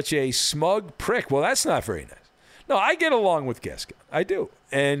 such a smug prick? Well, that's not very nice. No, I get along with Gascon. I do.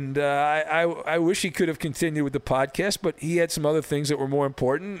 And I wish he could have continued with the podcast, but he had some other things that were more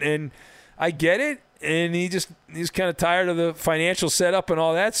important, and I get it. And he's kind of tired of the financial setup and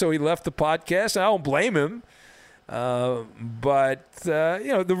all that, so he left the podcast. I don't blame him. But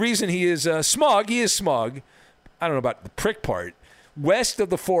the reason he is smug, he is smug. I don't know about the prick part. West of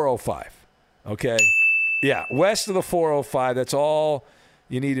the 405, okay? Yeah, west of the 405. That's all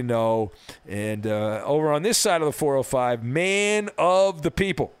you need to know. And over on this side of the 405, man of the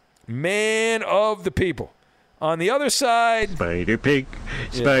people. Man of the people. On the other side... Spider Pig,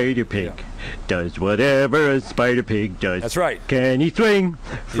 Spider Pig, does whatever a Spider Pig does. That's right. Can he swing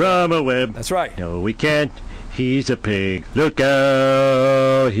from a web? That's right. No, he can't. He's a pig. Look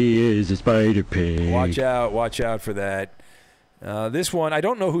out, he is a Spider Pig. Watch out for that. This one, I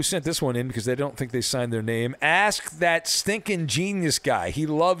don't know who sent this one in because they don't think they signed their name. Ask that Stinking Genius guy. He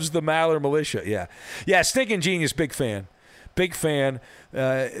loves the Maller Militia. Yeah, Stinking Genius, big fan. Big fan.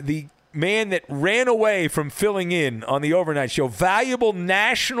 The man that ran away from filling in on the overnight show. Valuable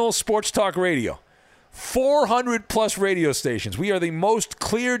national sports talk radio. 400-plus radio stations. We are the most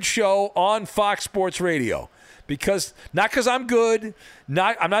cleared show on Fox Sports Radio. Not because I'm good.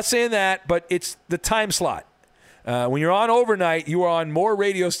 I'm not saying that, but it's the time slot. When you're on overnight, you are on more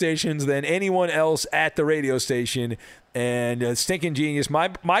radio stations than anyone else at the radio station. And Stinking Genius, my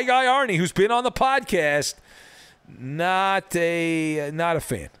guy Arnie, who's been on the podcast, not a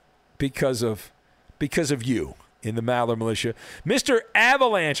fan because of you. in the Maller Militia. Mr.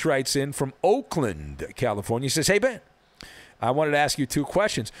 Avalanche writes in from Oakland, California. He says, hey, Ben, I wanted to ask you 2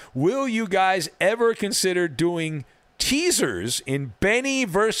 questions. Will you guys ever consider doing teasers in Benny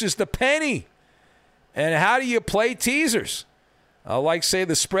versus the Penny? And how do you play teasers? Like, say,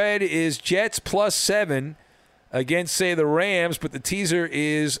 the spread is Jets +7 against, say, the Rams, but the teaser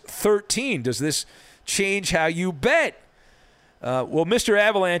is 13. Does this change how you bet? Well, Mr.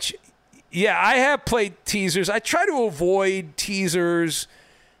 Avalanche, yeah, I have played teasers. I try to avoid teasers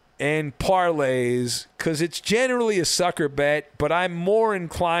and parlays because it's generally a sucker bet, but I'm more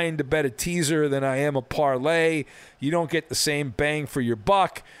inclined to bet a teaser than I am a parlay. You don't get the same bang for your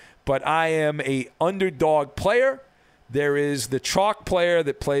buck, but I am a underdog player. There is the chalk player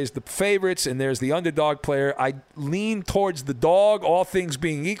that plays the favorites, and there's the underdog player. I lean towards the dog, all things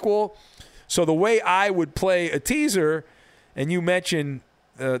being equal. So the way I would play a teaser, and you mentioned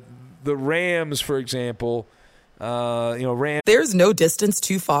the Rams, for example, Rams. There's no distance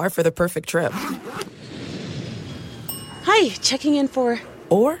too far for the perfect trip. Hi, checking in for...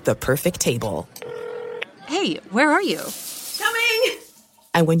 Or the perfect table. Hey, where are you? Coming!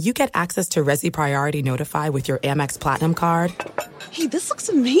 And when you get access to Resi Priority Notify with your Amex Platinum card... Hey, this looks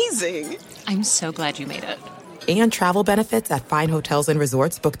amazing. I'm so glad you made it. And travel benefits at fine hotels and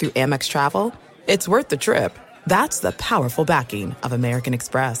resorts booked through Amex Travel, it's worth the trip. That's the powerful backing of American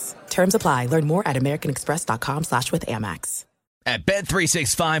Express. Terms apply. Learn more at americanexpress.com/withAmex. At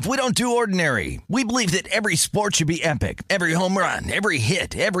Bet365, we don't do ordinary. We believe that every sport should be epic. Every home run, every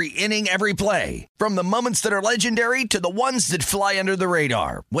hit, every inning, every play. From the moments that are legendary to the ones that fly under the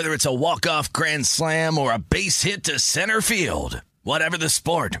radar. Whether it's a walk-off grand slam or a base hit to center field. Whatever the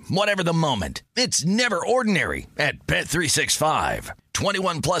sport, whatever the moment. It's never ordinary at Bet365.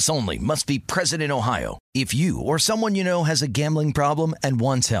 21 plus only. Must be present in Ohio. If you or someone you know has a gambling problem and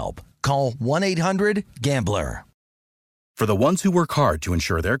wants help, call 1-800-GAMBLER. For the ones who work hard to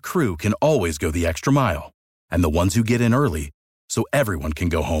ensure their crew can always go the extra mile, and the ones who get in early so everyone can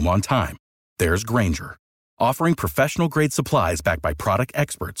go home on time, there's Grainger, offering professional-grade supplies backed by product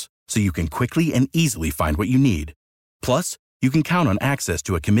experts so you can quickly and easily find what you need. Plus, you can count on access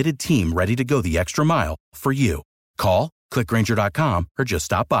to a committed team ready to go the extra mile for you. Call, click Grainger.com, or just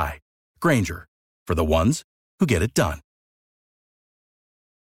stop by. Grainger, for the ones who get it done.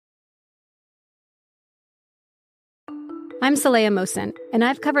 I'm Saleha Mohsin, and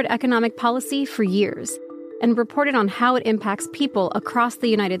I've covered economic policy for years and reported on how it impacts people across the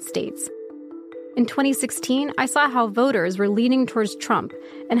United States. In 2016, I saw how voters were leaning towards Trump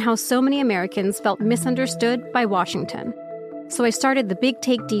and how so many Americans felt misunderstood by Washington. So I started the Big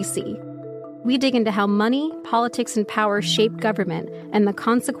Take DC. We dig into how money, politics, and power shape government and the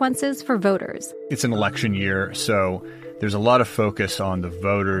consequences for voters. It's an election year, so there's a lot of focus on the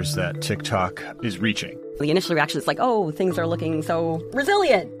voters that TikTok is reaching. The initial reaction is like, oh, things are looking so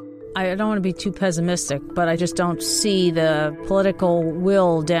resilient. I don't want to be too pessimistic, but I just don't see the political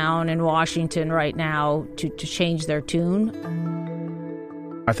will down in Washington right now to change their tune.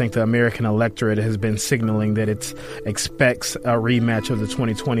 I think the American electorate has been signaling that it expects a rematch of the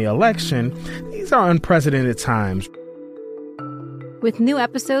 2020 election. These are unprecedented times. With new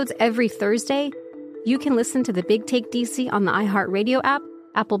episodes every Thursday, you can listen to the Big Take DC on the iHeartRadio app,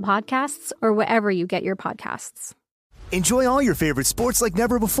 Apple Podcasts, or wherever you get your podcasts. Enjoy all your favorite sports like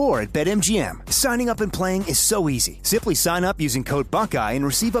never before at BetMGM. Signing up and playing is so easy. Simply sign up using code Buckeye and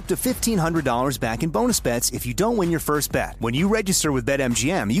receive up to $1,500 back in bonus bets if you don't win your first bet. When you register with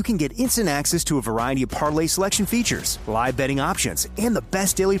BetMGM, you can get instant access to a variety of parlay selection features, live betting options, and the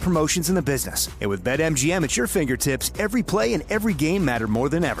best daily promotions in the business. And with BetMGM at your fingertips, every play and every game matter more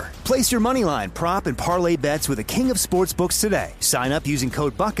than ever. Place your moneyline, prop, and parlay bets with the king of sportsbooks today. Sign up using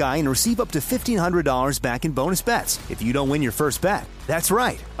code Buckeye and receive up to $1,500 back in bonus bets if you don't win your first bet. That's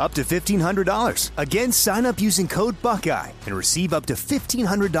right, up to $1,500. Again, sign up using code Buckeye and receive up to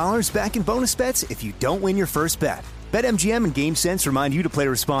 $1,500 back in bonus bets if you don't win your first bet. BetMGM and GameSense remind you to play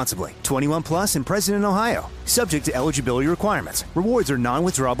responsibly. 21 plus and present in Ohio. Subject to eligibility requirements. Rewards are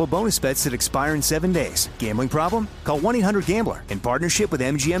non-withdrawable bonus bets that expire in 7 days. Gambling problem? Call 1-800-GAMBLER in partnership with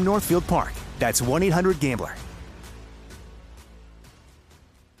MGM Northfield Park. That's 1-800-GAMBLER.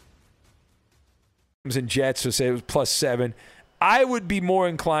 And Jets, so say it was +7. I would be more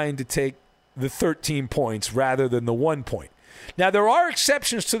inclined to take the 13 points rather than the 1 point. Now, there are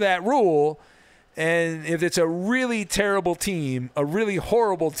exceptions to that rule, and if it's a really terrible team, a really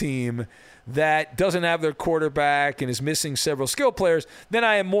horrible team that doesn't have their quarterback and is missing several skill players, then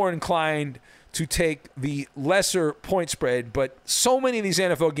I am more inclined to take the lesser point spread. But so many of these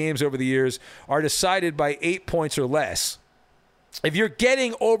NFL games over the years are decided by 8 points or less. If you're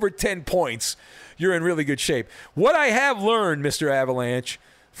getting over 10 points, you're in really good shape. What I have learned, Mr. Avalanche,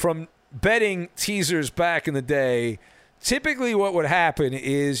 from betting teasers back in the day, typically what would happen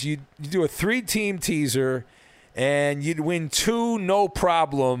is you do a 3-team teaser and you'd win 2, no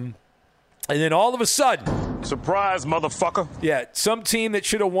problem. And then all of a sudden, surprise, motherfucker. Yeah, some team that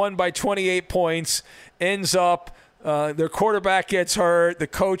should have won by 28 points ends up, their quarterback gets hurt, the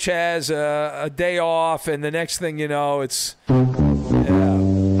coach has a day off, and the next thing you know, it's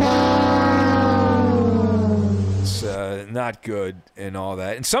not good and all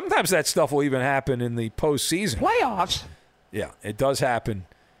that. And sometimes that stuff will even happen in the postseason. Playoffs? Yeah, it does happen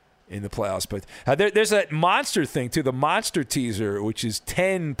in the playoffs. But there's that monster thing, too, the monster teaser, which is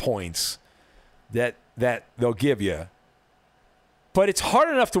 10 points that they'll give you. But it's hard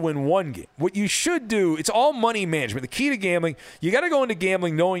enough to win one game. What you should do, it's all money management. The key to gambling, you got to go into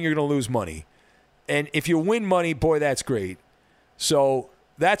gambling knowing you're going to lose money. And if you win money, boy, that's great. So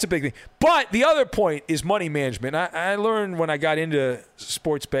that's a big thing. But the other point is money management. I learned when I got into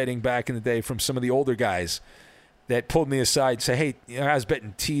sports betting back in the day from some of the older guys that pulled me aside and say, hey, I was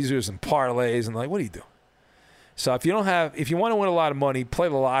betting teasers and parlays. And like, what are you doing? So if you want to win a lot of money, play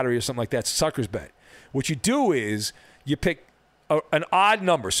the lottery or something like that, suckers bet. What you do is you pick an odd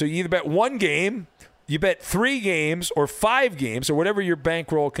number. So you either bet one game, you bet 3 games or 5 games or whatever your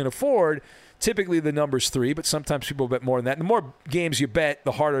bankroll can afford. Typically the number's 3, but sometimes people bet more than that. And the more games you bet,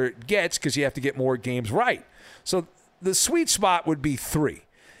 the harder it gets because you have to get more games right. So the sweet spot would be 3.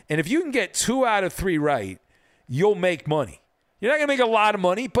 And if you can get 2 out of 3 right, you'll make money. You're not going to make a lot of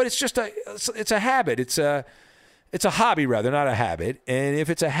money, but it's a habit. It's a hobby, rather, not a habit. And if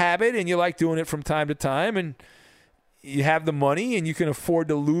it's a habit and you like doing it from time to time and you have the money and you can afford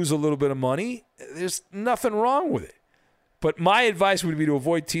to lose a little bit of money, there's nothing wrong with it. But my advice would be to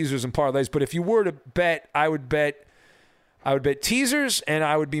avoid teasers and parlays. But if you were to bet, I would bet teasers, and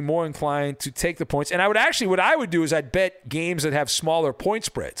I would be more inclined to take the points. And what I would do is I'd bet games that have smaller point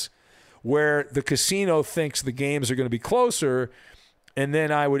spreads, where the casino thinks the games are going to be closer, and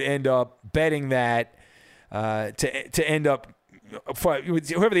then I would end up betting that to end up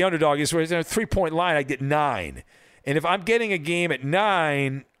whoever the underdog is. Where it's a 3-point line, I get 9, and if I'm getting a game at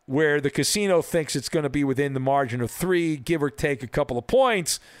 9. Where the casino thinks it's going to be within the margin of 3, give or take a couple of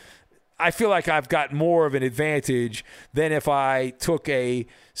points, I feel like I've got more of an advantage than if I took a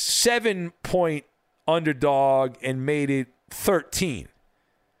 7-point underdog and made it 13.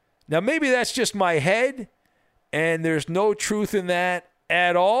 Now, maybe that's just my head, and there's no truth in that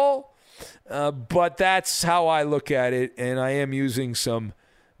at all, but that's how I look at it, and I am using some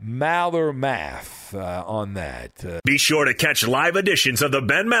Maller math on that. Be sure to catch live editions of the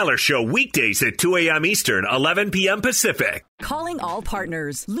Ben Maller Show weekdays at 2 a.m. Eastern, 11 p.m. Pacific. Calling all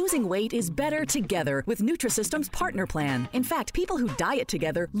partners. Losing weight is better together with Nutrisystem's Partner Plan. In fact, people who diet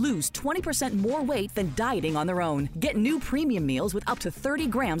together lose 20% more weight than dieting on their own. Get new premium meals with up to 30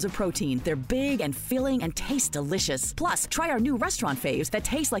 grams of protein. They're big and filling and taste delicious. Plus, try our new restaurant faves that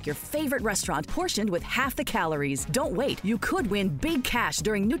taste like your favorite restaurant, portioned with half the calories. Don't wait. You could win big cash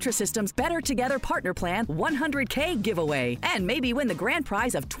during Nutrisystem's Better Together Partner Plan 100K giveaway. And maybe win the grand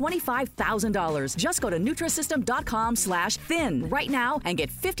prize of $25,000. Just go to Nutrisystem.com/thin right now and get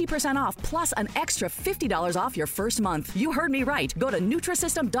 50% off plus an extra $50 off your first month. You heard me right. Go to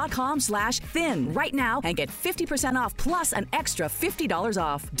Nutrisystem.com/thin right now and get 50% off plus an extra $50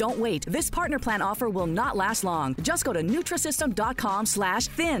 off. Don't wait. This Partner Plan offer will not last long. Just go to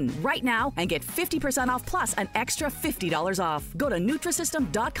Nutrisystem.com/thin right now and get 50% off plus an extra $50 off. Go to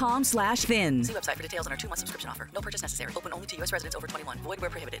Nutrisystem.com/thin. See website for details on our 2-month subscription offer. No purchase necessary. Open only to U.S. residents over 21. Void where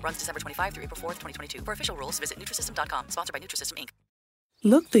prohibited. Runs December 25 through April 4th, 2022. For official rules, visit Nutrisystem.com. Sponsored by Nutrisystem, Inc.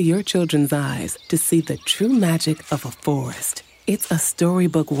 Look through your children's eyes to see the true magic of a forest. It's a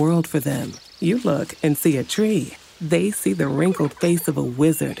storybook world for them. You look and see a tree. They see the wrinkled face of a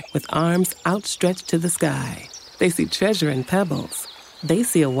wizard with arms outstretched to the sky. They see treasure in pebbles. They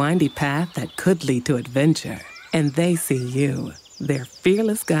see a windy path that could lead to adventure. And they see you, their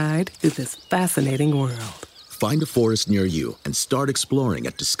fearless guide through this fascinating world. Find a forest near you and start exploring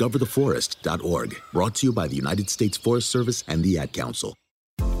at discovertheforest.org. Brought to you by the United States Forest Service and the Ad Council.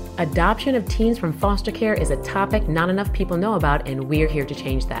 Adoption of teens from foster care is a topic not enough people know about, and we're here to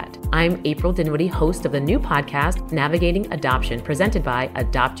change that. I'm April Dinwiddie, host of the new podcast, Navigating Adoption, presented by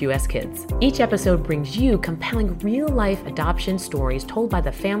Adopt US Kids. Each episode brings you compelling real-life adoption stories told by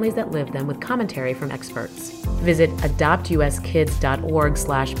the families that live them with commentary from experts. Visit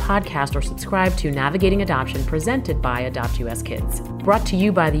adoptuskids.org/podcast or subscribe to Navigating Adoption, presented by Adopt US Kids. Brought to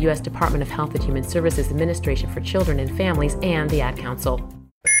you by the U.S. Department of Health and Human Services Administration for Children and Families and the Ad Council.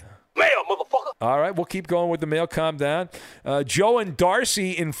 All right, we'll keep going with the mail. Calm down. Joe and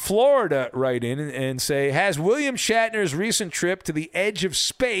Darcy in Florida write in and say, has William Shatner's recent trip to the edge of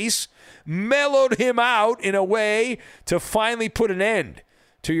space mellowed him out in a way to finally put an end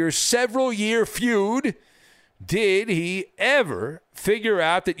to your several-year feud? Did he ever figure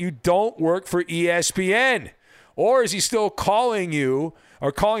out that you don't work for ESPN? Or is he still calling you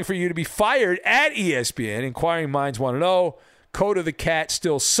or calling for you to be fired at ESPN? Inquiring minds want to know. Coat of the cat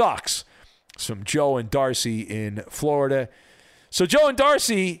still sucks. From Joe and Darcy in Florida. So Joe and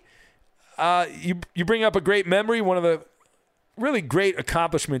Darcy, you bring up a great memory. One of the really great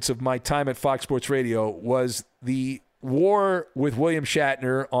accomplishments of my time at Fox Sports Radio was the war with William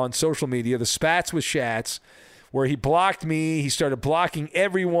Shatner on social media, the spats with Shats, where he blocked me. He started blocking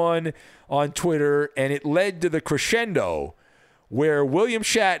everyone on Twitter, and it led to the crescendo where William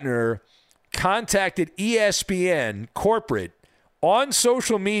Shatner contacted ESPN corporate on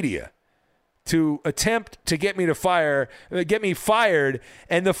social media to attempt to get me fired.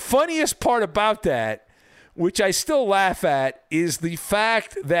 And the funniest part about that, which I still laugh at, is the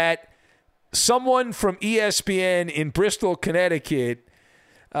fact that someone from ESPN in Bristol, Connecticut,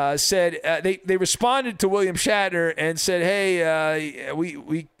 said they responded to William Shatner and said, "Hey,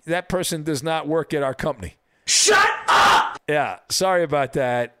 we that person does not work at our company." Shut up! Yeah, sorry about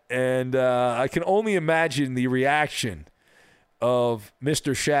that. And I can only imagine the reaction of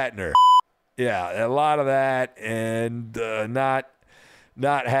Mr. Shatner. Yeah, a lot of that, and not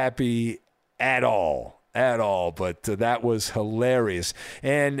happy at all. But that was hilarious.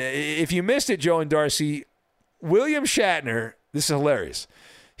 And if you missed it, Joe and Darcy, William Shatner, this is hilarious.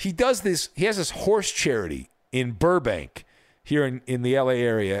 He does this. He has this horse charity in Burbank, here in the LA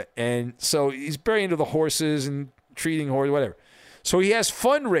area, and so he's very into the horses and treating horses, whatever. So he has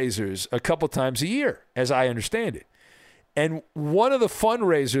fundraisers a couple times a year, as I understand it. And one of the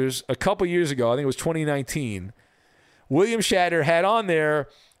fundraisers a couple years ago, I think it was 2019, William Shatner had on there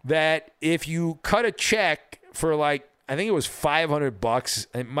that if you cut a check for I think it was $500,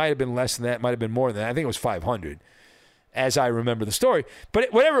 it might have been less than that, it might have been more than that. I think it was $500, as I remember the story.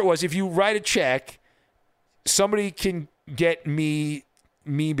 But whatever it was, if you write a check, somebody can get me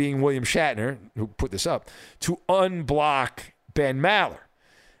being William Shatner, who put this up, to unblock Ben Maller.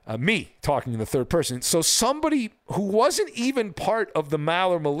 Me talking in the third person. So somebody who wasn't even part of the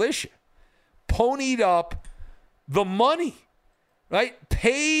Maller militia ponied up the money, right?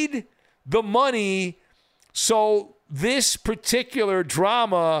 Paid the money so this particular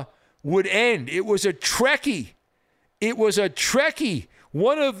drama would end. It was a Trekkie.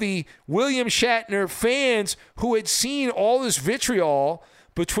 One of the William Shatner fans who had seen all this vitriol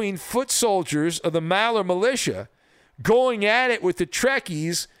between foot soldiers of the Maller militia going at it with the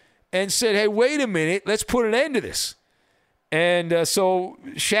Trekkies and said, hey, wait a minute, let's put an end to this. And so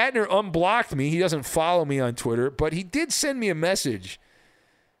Shatner unblocked me. He doesn't follow me on Twitter, but he did send me a message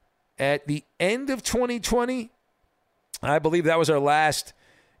at the end of 2020. I believe that was our last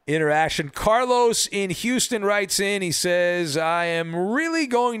interaction. Carlos in Houston writes in. He says, I am really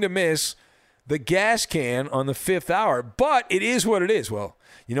going to miss the gas can on the fifth hour, but it is what it is. Well,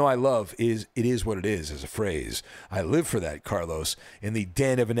 you know, I love it is what it is as a phrase. I live for that, Carlos, in the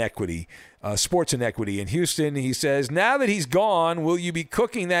den of inequity, sports inequity in Houston. He says, now that he's gone, will you be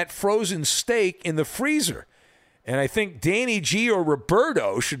cooking that frozen steak in the freezer? And I think Danny G or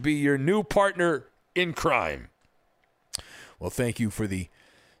Roberto should be your new partner in crime. Well, thank you for the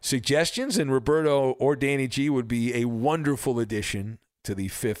suggestions, and Roberto or Danny G would be a wonderful addition to the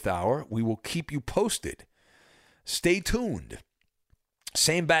fifth hour. We will keep you posted. Stay tuned.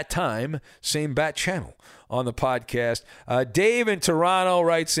 Same bat time, same bat channel on the podcast. Dave in Toronto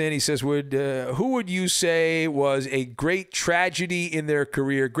writes in. He says, who would you say was a great tragedy in their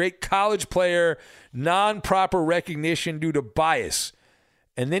career? Great college player, non-proper recognition due to bias.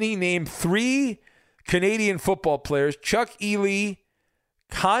 And then he named 3 Canadian football players, Chuck Ely,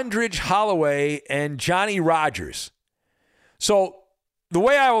 Condridge Holloway, and Johnny Rogers. So the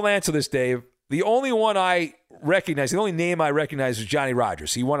way I will answer this, Dave, the only one I recognize, the only name I recognize is Johnny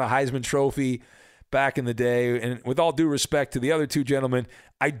Rogers. He won a Heisman Trophy back in the day. And with all due respect to the other 2 gentlemen,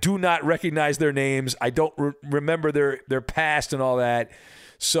 I do not recognize their names. I don't remember their past and all that.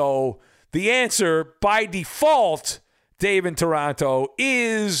 So the answer by default, Dave in Toronto,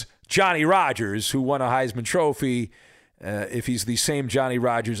 is Johnny Rogers, who won a Heisman Trophy, if he's the same Johnny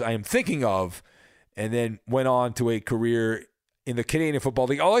Rogers I am thinking of, and then went on to a career in the Canadian Football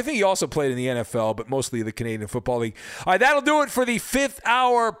League. Oh, I think he also played in the NFL, but mostly the Canadian Football League. All right, that'll do it for the fifth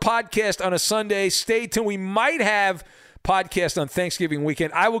hour podcast on a Sunday. Stay tuned. We might have podcast on Thanksgiving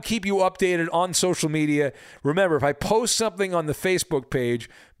weekend. I will keep you updated on social media. Remember, if I post something on the Facebook page,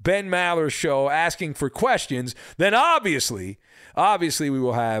 Ben Maller Show, asking for questions, then obviously we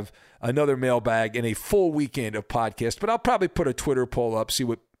will have another mailbag and a full weekend of podcasts. But I'll probably put a Twitter poll up, see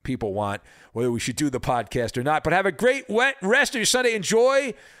what people want, whether we should do the podcast or not. But have a great rest of your Sunday.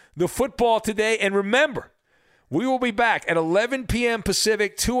 Enjoy the football today. And remember, we will be back at 11 p.m.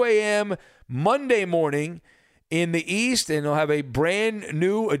 Pacific, 2 a.m. Monday morning in the East, and we'll have a brand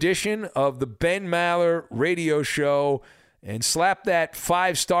new edition of the Ben Maller Radio Show. And slap that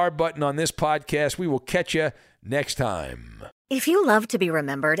 5-star button on this podcast. We will catch you next time. If you love to be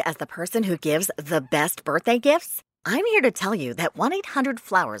remembered as the person who gives the best birthday gifts, I'm here to tell you that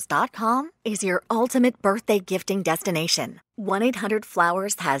 1-800-Flowers.com is your ultimate birthday gifting destination.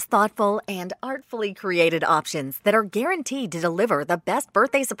 1-800-Flowers has thoughtful and artfully created options that are guaranteed to deliver the best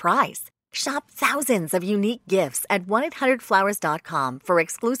birthday surprise. Shop thousands of unique gifts at 1-800-Flowers.com for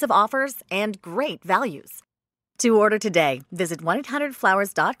exclusive offers and great values. To order today, visit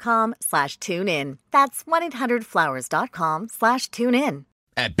 1-800-Flowers.com/tune-in. That's 1-800-Flowers.com/tune-in.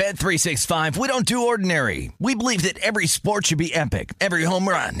 At Bet365, we don't do ordinary. We believe that every sport should be epic. Every home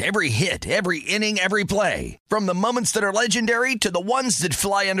run, every hit, every inning, every play. From the moments that are legendary to the ones that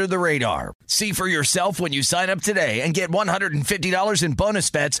fly under the radar. See for yourself when you sign up today and get $150 in bonus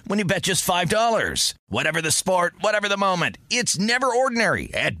bets when you bet just $5. Whatever the sport, whatever the moment, it's never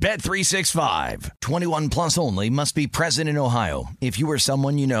ordinary at Bet365. 21 plus only. Must be present in Ohio. If you or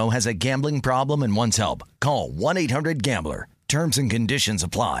someone you know has a gambling problem and wants help, call 1-800-GAMBLER. Terms and conditions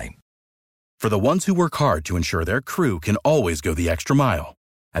apply. For the ones who work hard to ensure their crew can always go the extra mile,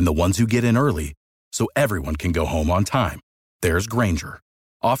 and the ones who get in early so everyone can go home on time, there's Grainger,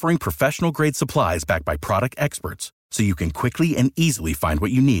 offering professional-grade supplies backed by product experts so you can quickly and easily find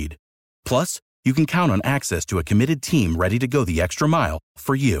what you need. Plus, you can count on access to a committed team ready to go the extra mile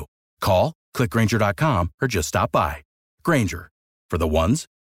for you. Call, click Grainger.com, or just stop by. Grainger, for the ones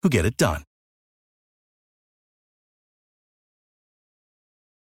who get it done.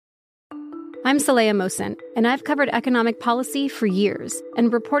 I'm Saleha Mohsin, and I've covered economic policy for years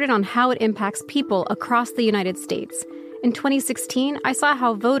and reported on how it impacts people across the United States. In 2016, I saw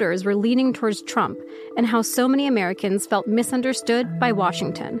how voters were leaning towards Trump and how so many Americans felt misunderstood by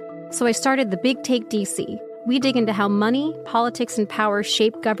Washington. So I started The Big Take DC. We dig into how money, politics, and power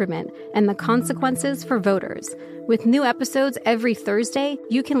shape government and the consequences for voters. With new episodes every Thursday,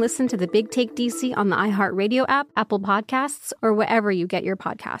 you can listen to The Big Take DC on the iHeartRadio app, Apple Podcasts, or wherever you get your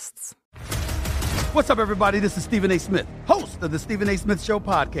podcasts. What's up, everybody? This is Stephen A. Smith, host of the Stephen A. Smith Show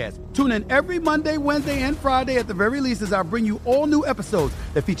podcast. Tune in every Monday, Wednesday, and Friday at the very least as I bring you all new episodes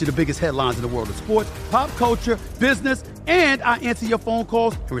that feature the biggest headlines in the world of sports, pop culture, business, and I answer your phone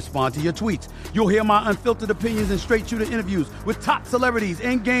calls and respond to your tweets. You'll hear my unfiltered opinions and straight-shooter interviews with top celebrities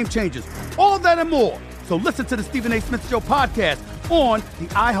and game changers. All that and more. So listen to the Stephen A. Smith Show podcast on the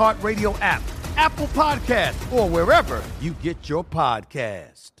iHeartRadio app, Apple Podcasts, or wherever you get your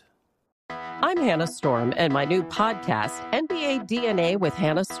podcast. I'm Hannah Storm, and my new podcast, NBA DNA with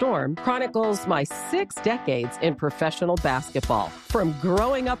Hannah Storm, chronicles my 6 decades in professional basketball. From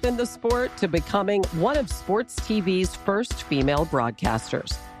growing up in the sport to becoming one of sports TV's first female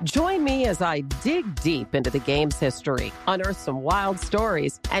broadcasters. Join me as I dig deep into the game's history, unearth some wild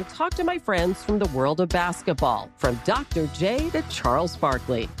stories, and talk to my friends from the world of basketball, from Dr. J to Charles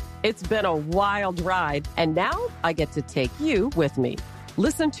Barkley. It's been a wild ride, and now I get to take you with me.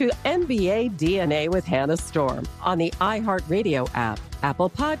 Listen to NBA DNA with Hannah Storm on the iHeartRadio app, Apple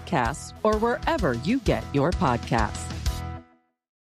Podcasts, or wherever you get your podcasts.